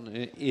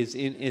Dalton is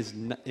in his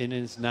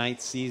 9th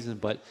season,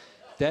 but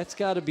that's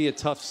got to be a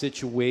tough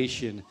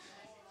situation,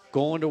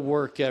 going to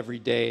work every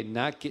day,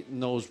 not getting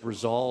those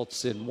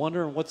results, and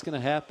wondering what's going to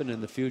happen in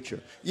the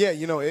future. Yeah,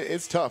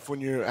 it's tough when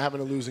you're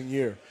having a losing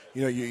year.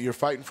 You're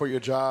fighting for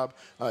your job.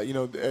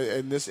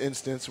 In this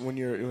instance, when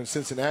you're in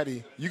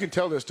Cincinnati, you can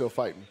tell they're still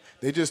fighting.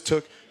 They just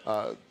took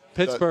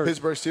Pittsburgh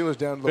Steelers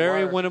down to the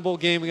very wire. Winnable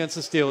game against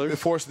the Steelers. It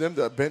forced them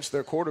to bench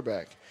their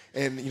quarterback.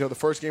 And, the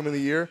first game of the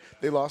year,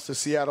 they lost to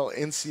Seattle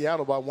in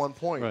Seattle by 1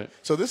 point. Right.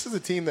 So this is a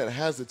team that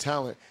has the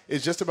talent.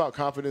 It's just about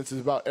confidence.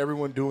 It's about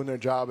everyone doing their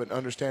job and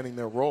understanding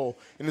their role.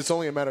 And it's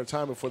only a matter of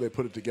time before they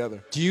put it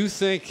together. Do you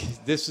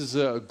think this is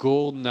a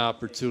golden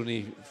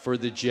opportunity for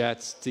the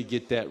Jets to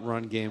get that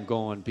run game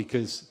going?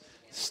 Because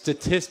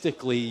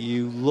statistically,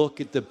 you look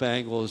at the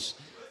Bengals,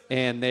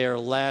 and they are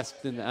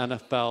last in the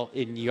NFL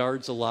in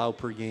yards allowed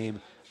per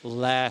game,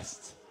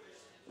 last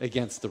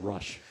against the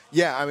rush.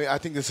 Yeah, I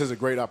think this is a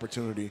great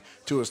opportunity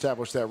to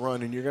establish that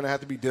run, and you're going to have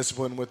to be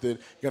disciplined with it.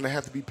 You're going to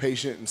have to be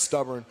patient and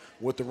stubborn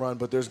with the run,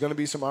 but there's going to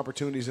be some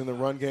opportunities in the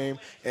run game,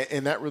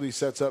 and that really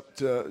sets up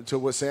to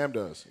what Sam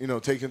does,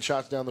 taking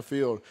shots down the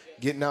field,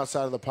 getting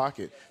outside of the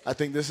pocket. I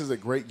think this is a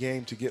great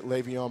game to get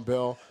Le'Veon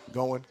Bell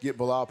going, get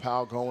Bilal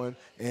Powell going,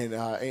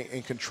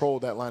 and control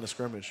that line of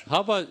scrimmage. How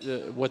about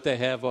what they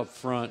have up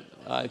front?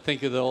 I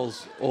think of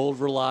those old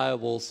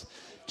reliables.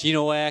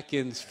 Geno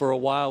Atkins, for a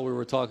while we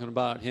were talking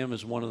about him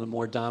as one of the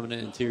more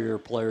dominant interior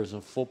players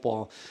in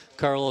football.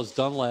 Carlos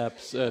Dunlap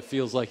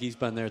feels like he's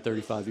been there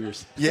 35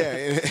 years. Yeah,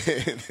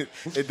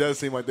 it does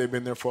seem like they've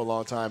been there for a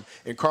long time.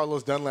 And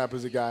Carlos Dunlap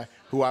is a guy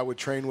who I would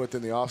train with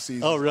in the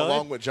offseason,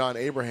 along with John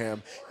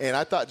Abraham. And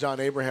I thought John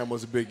Abraham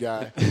was a big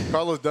guy.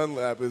 Carlos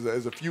Dunlap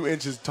is a few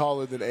inches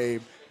taller than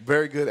Abe.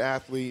 Very good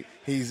athlete.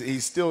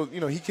 He's still,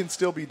 he can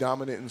still be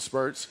dominant in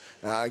spurts,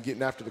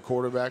 getting after the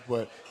quarterback.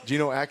 But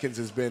Geno Atkins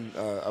has been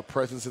a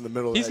presence in the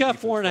middle. He's got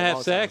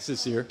 4.5 sacks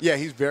this year. Yeah,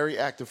 he's very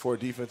active for a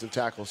defensive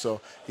tackle. So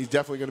he's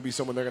definitely going to be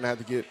someone they're going to have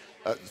to get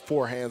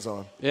 4 hands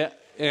on. Yeah,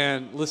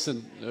 and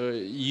listen,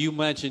 you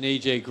mentioned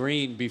A.J.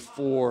 Green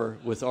before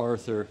with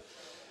Arthur.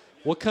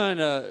 What kind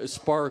of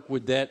spark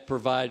would that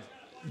provide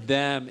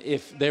them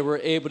if they were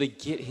able to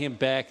get him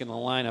back in the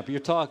lineup? You're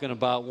talking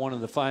about one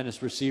of the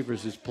finest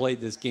receivers who's played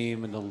this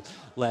game in the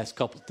last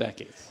couple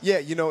decades.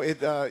 Yeah,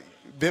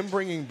 them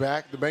bringing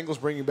back, the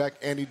Bengals bringing back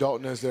Andy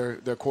Dalton as their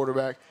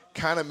quarterback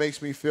kind of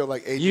makes me feel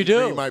like A.J.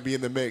 Green might be in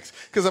the mix.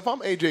 Because if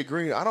I'm A.J.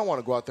 Green, I don't want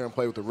to go out there and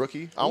play with the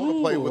rookie. I want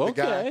to play with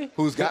the guy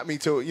who's got me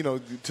to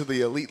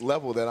the elite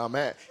level that I'm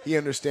at. He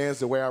understands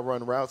the way I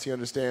run routes. He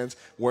understands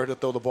where to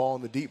throw the ball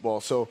in the deep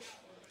ball. So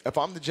if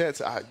I'm the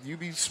Jets, you'd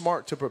be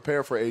smart to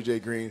prepare for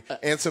A.J. Green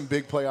and some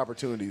big play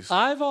opportunities.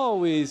 I've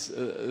always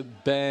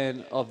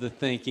been of the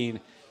thinking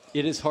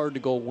it is hard to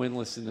go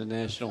winless in the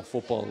National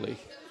Football League.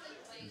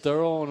 They're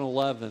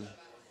 0-11.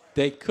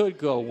 They could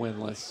go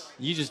winless.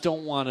 You just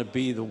don't want to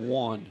be the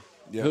one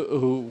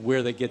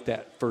where they get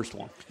that first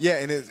one. Yeah,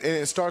 and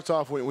it starts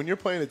off when you're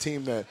playing a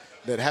team that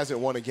hasn't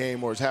won a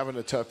game or is having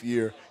a tough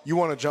year, you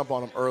want to jump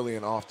on them early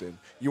and often.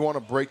 You want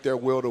to break their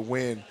will to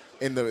win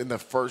in the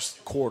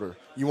first quarter.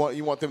 You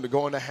want them to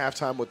go into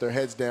halftime with their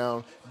heads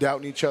down,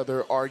 doubting each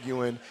other,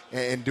 arguing,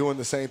 and doing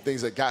the same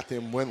things that got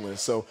them winless.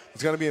 So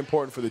it's going to be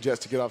important for the Jets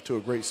to get off to a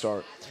great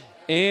start.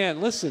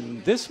 And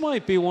listen, this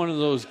might be one of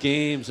those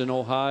games in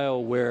Ohio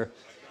where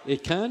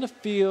it kind of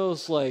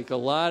feels like a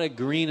lot of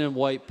green and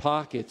white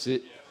pockets.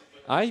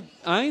 I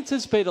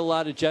anticipate a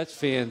lot of Jets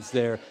fans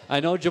there. I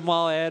know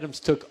Jamal Adams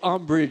took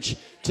umbrage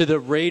to the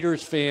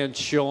Raiders fans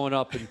showing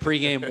up in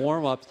pregame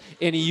warm-ups,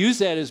 and he used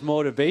that as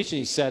motivation.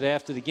 He said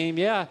after the game,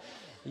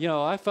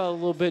 I felt a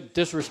little bit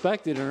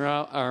disrespected in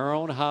our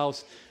own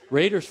house.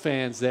 Raiders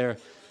fans there.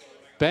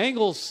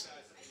 Bengals,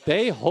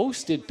 they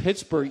hosted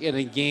Pittsburgh in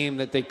a game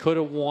that they could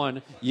have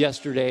won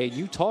yesterday.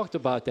 You talked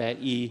about that,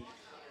 E.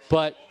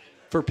 But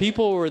for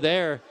people who were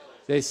there,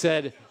 they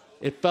said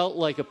it felt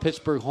like a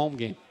Pittsburgh home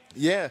game.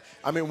 Yeah,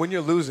 when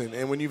you're losing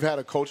and when you've had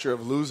a culture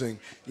of losing,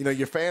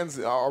 your fans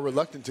are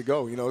reluctant to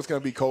go. It's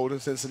going to be cold in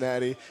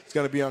Cincinnati. It's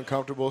going to be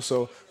uncomfortable.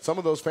 So some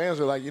of those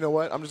fans are like, you know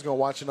what, I'm just going to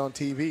watch it on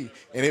TV.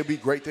 And it would be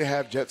great to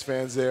have Jets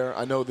fans there.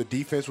 I know the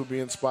defense would be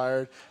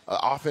inspired.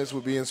 Offense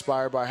would be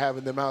inspired by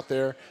having them out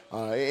there.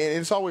 And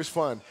it's always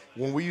fun.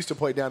 When we used to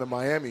play down in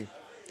Miami,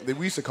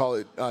 we used to call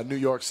it New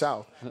York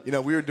South.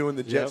 We were doing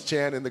the Jets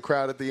chant in the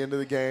crowd at the end of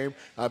the game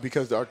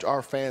because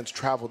our fans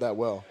travel that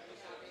well.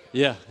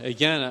 Yeah,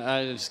 again,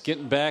 I just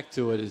getting back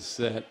to it is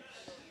that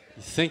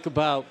you think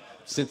about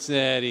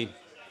Cincinnati,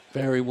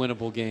 very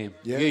winnable game.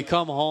 Yeah. You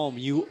come home,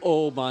 you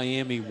owe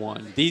Miami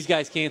one. These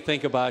guys can't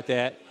think about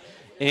that.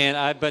 And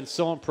I've been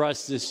so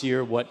impressed this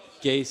year what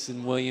Gase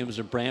and Williams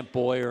and Brant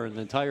Boyer and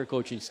the entire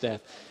coaching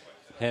staff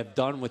have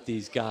done with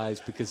these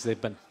guys because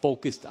they've been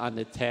focused on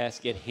the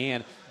task at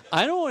hand.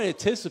 I don't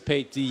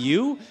anticipate, do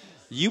you?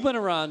 You've been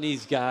around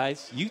these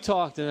guys. You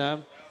talk to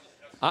them.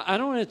 I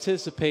don't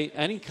anticipate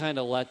any kind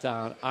of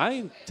letdown. I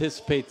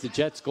anticipate the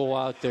Jets go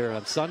out there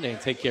on Sunday and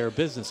take care of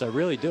business. I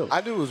really do.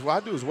 I do as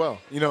well.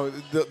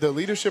 The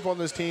leadership on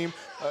this team,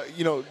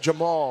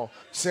 Jamal,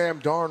 Sam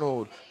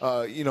Darnold,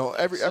 all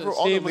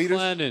the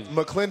leaders,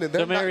 McClendon,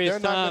 they're not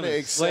going to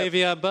accept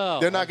Le'Veon Bell.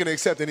 They're not going to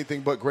accept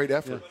anything but great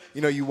effort.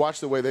 Yeah. You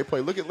watch the way they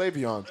play. Look at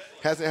Le'Veon.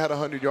 Hasn't had a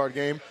 100-yard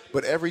game,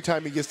 but every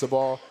time he gets the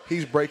ball,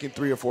 he's breaking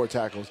 3 or 4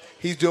 tackles.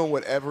 He's doing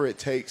whatever it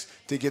takes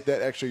to get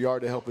that extra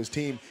yard to help his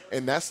team,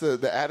 and that's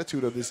the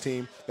attitude of this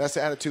team. That's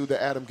the attitude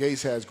that Adam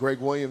Gase has, Greg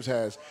Williams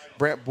has,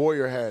 Brant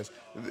Boyer has.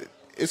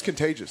 It's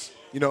contagious.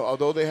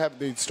 Although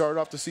they started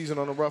off the season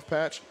on a rough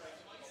patch,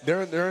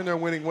 they're in their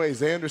winning ways.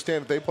 They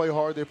understand if they play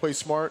hard, they play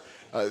smart,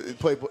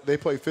 they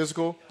play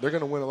physical, they're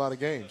going to win a lot of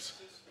games.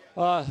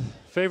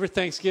 Favorite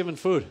Thanksgiving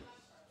food?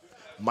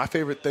 My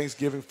favorite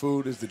Thanksgiving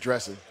food is the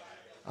dressing.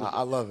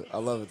 I love it. I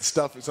love it.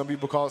 Stuffing. Some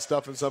people call it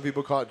stuffing. Some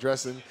people call it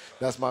dressing.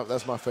 That's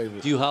my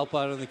favorite. Do you help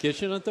out in the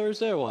kitchen on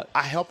Thursday or what?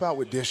 I help out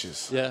with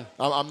dishes. Yeah.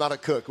 I'm not a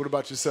cook. What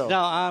about yourself? No,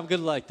 I'm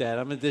good like that.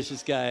 I'm a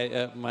dishes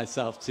guy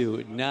myself,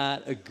 too.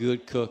 Not a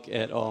good cook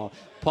at all.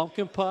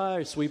 Pumpkin pie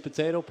or sweet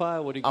potato pie?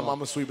 What do you call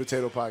I'm a sweet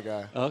potato pie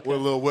guy. Okay. With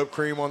a little whipped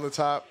cream on the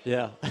top.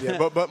 Yeah. Yeah.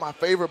 But my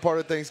favorite part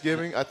of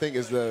Thanksgiving, I think,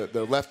 is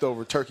the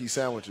leftover turkey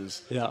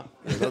sandwiches. Yeah.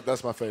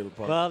 That's my favorite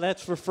part. Well,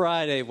 that's for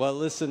Friday. Well,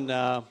 listen,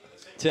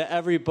 to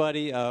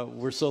everybody,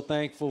 we're so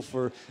thankful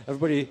for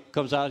everybody who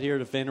comes out here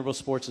to Vanderbilt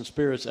Sports and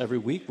Spirits every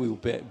week. We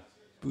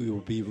will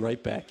be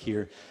right back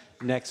here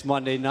next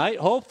Monday night,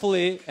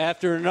 hopefully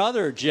after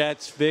another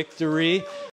Jets victory.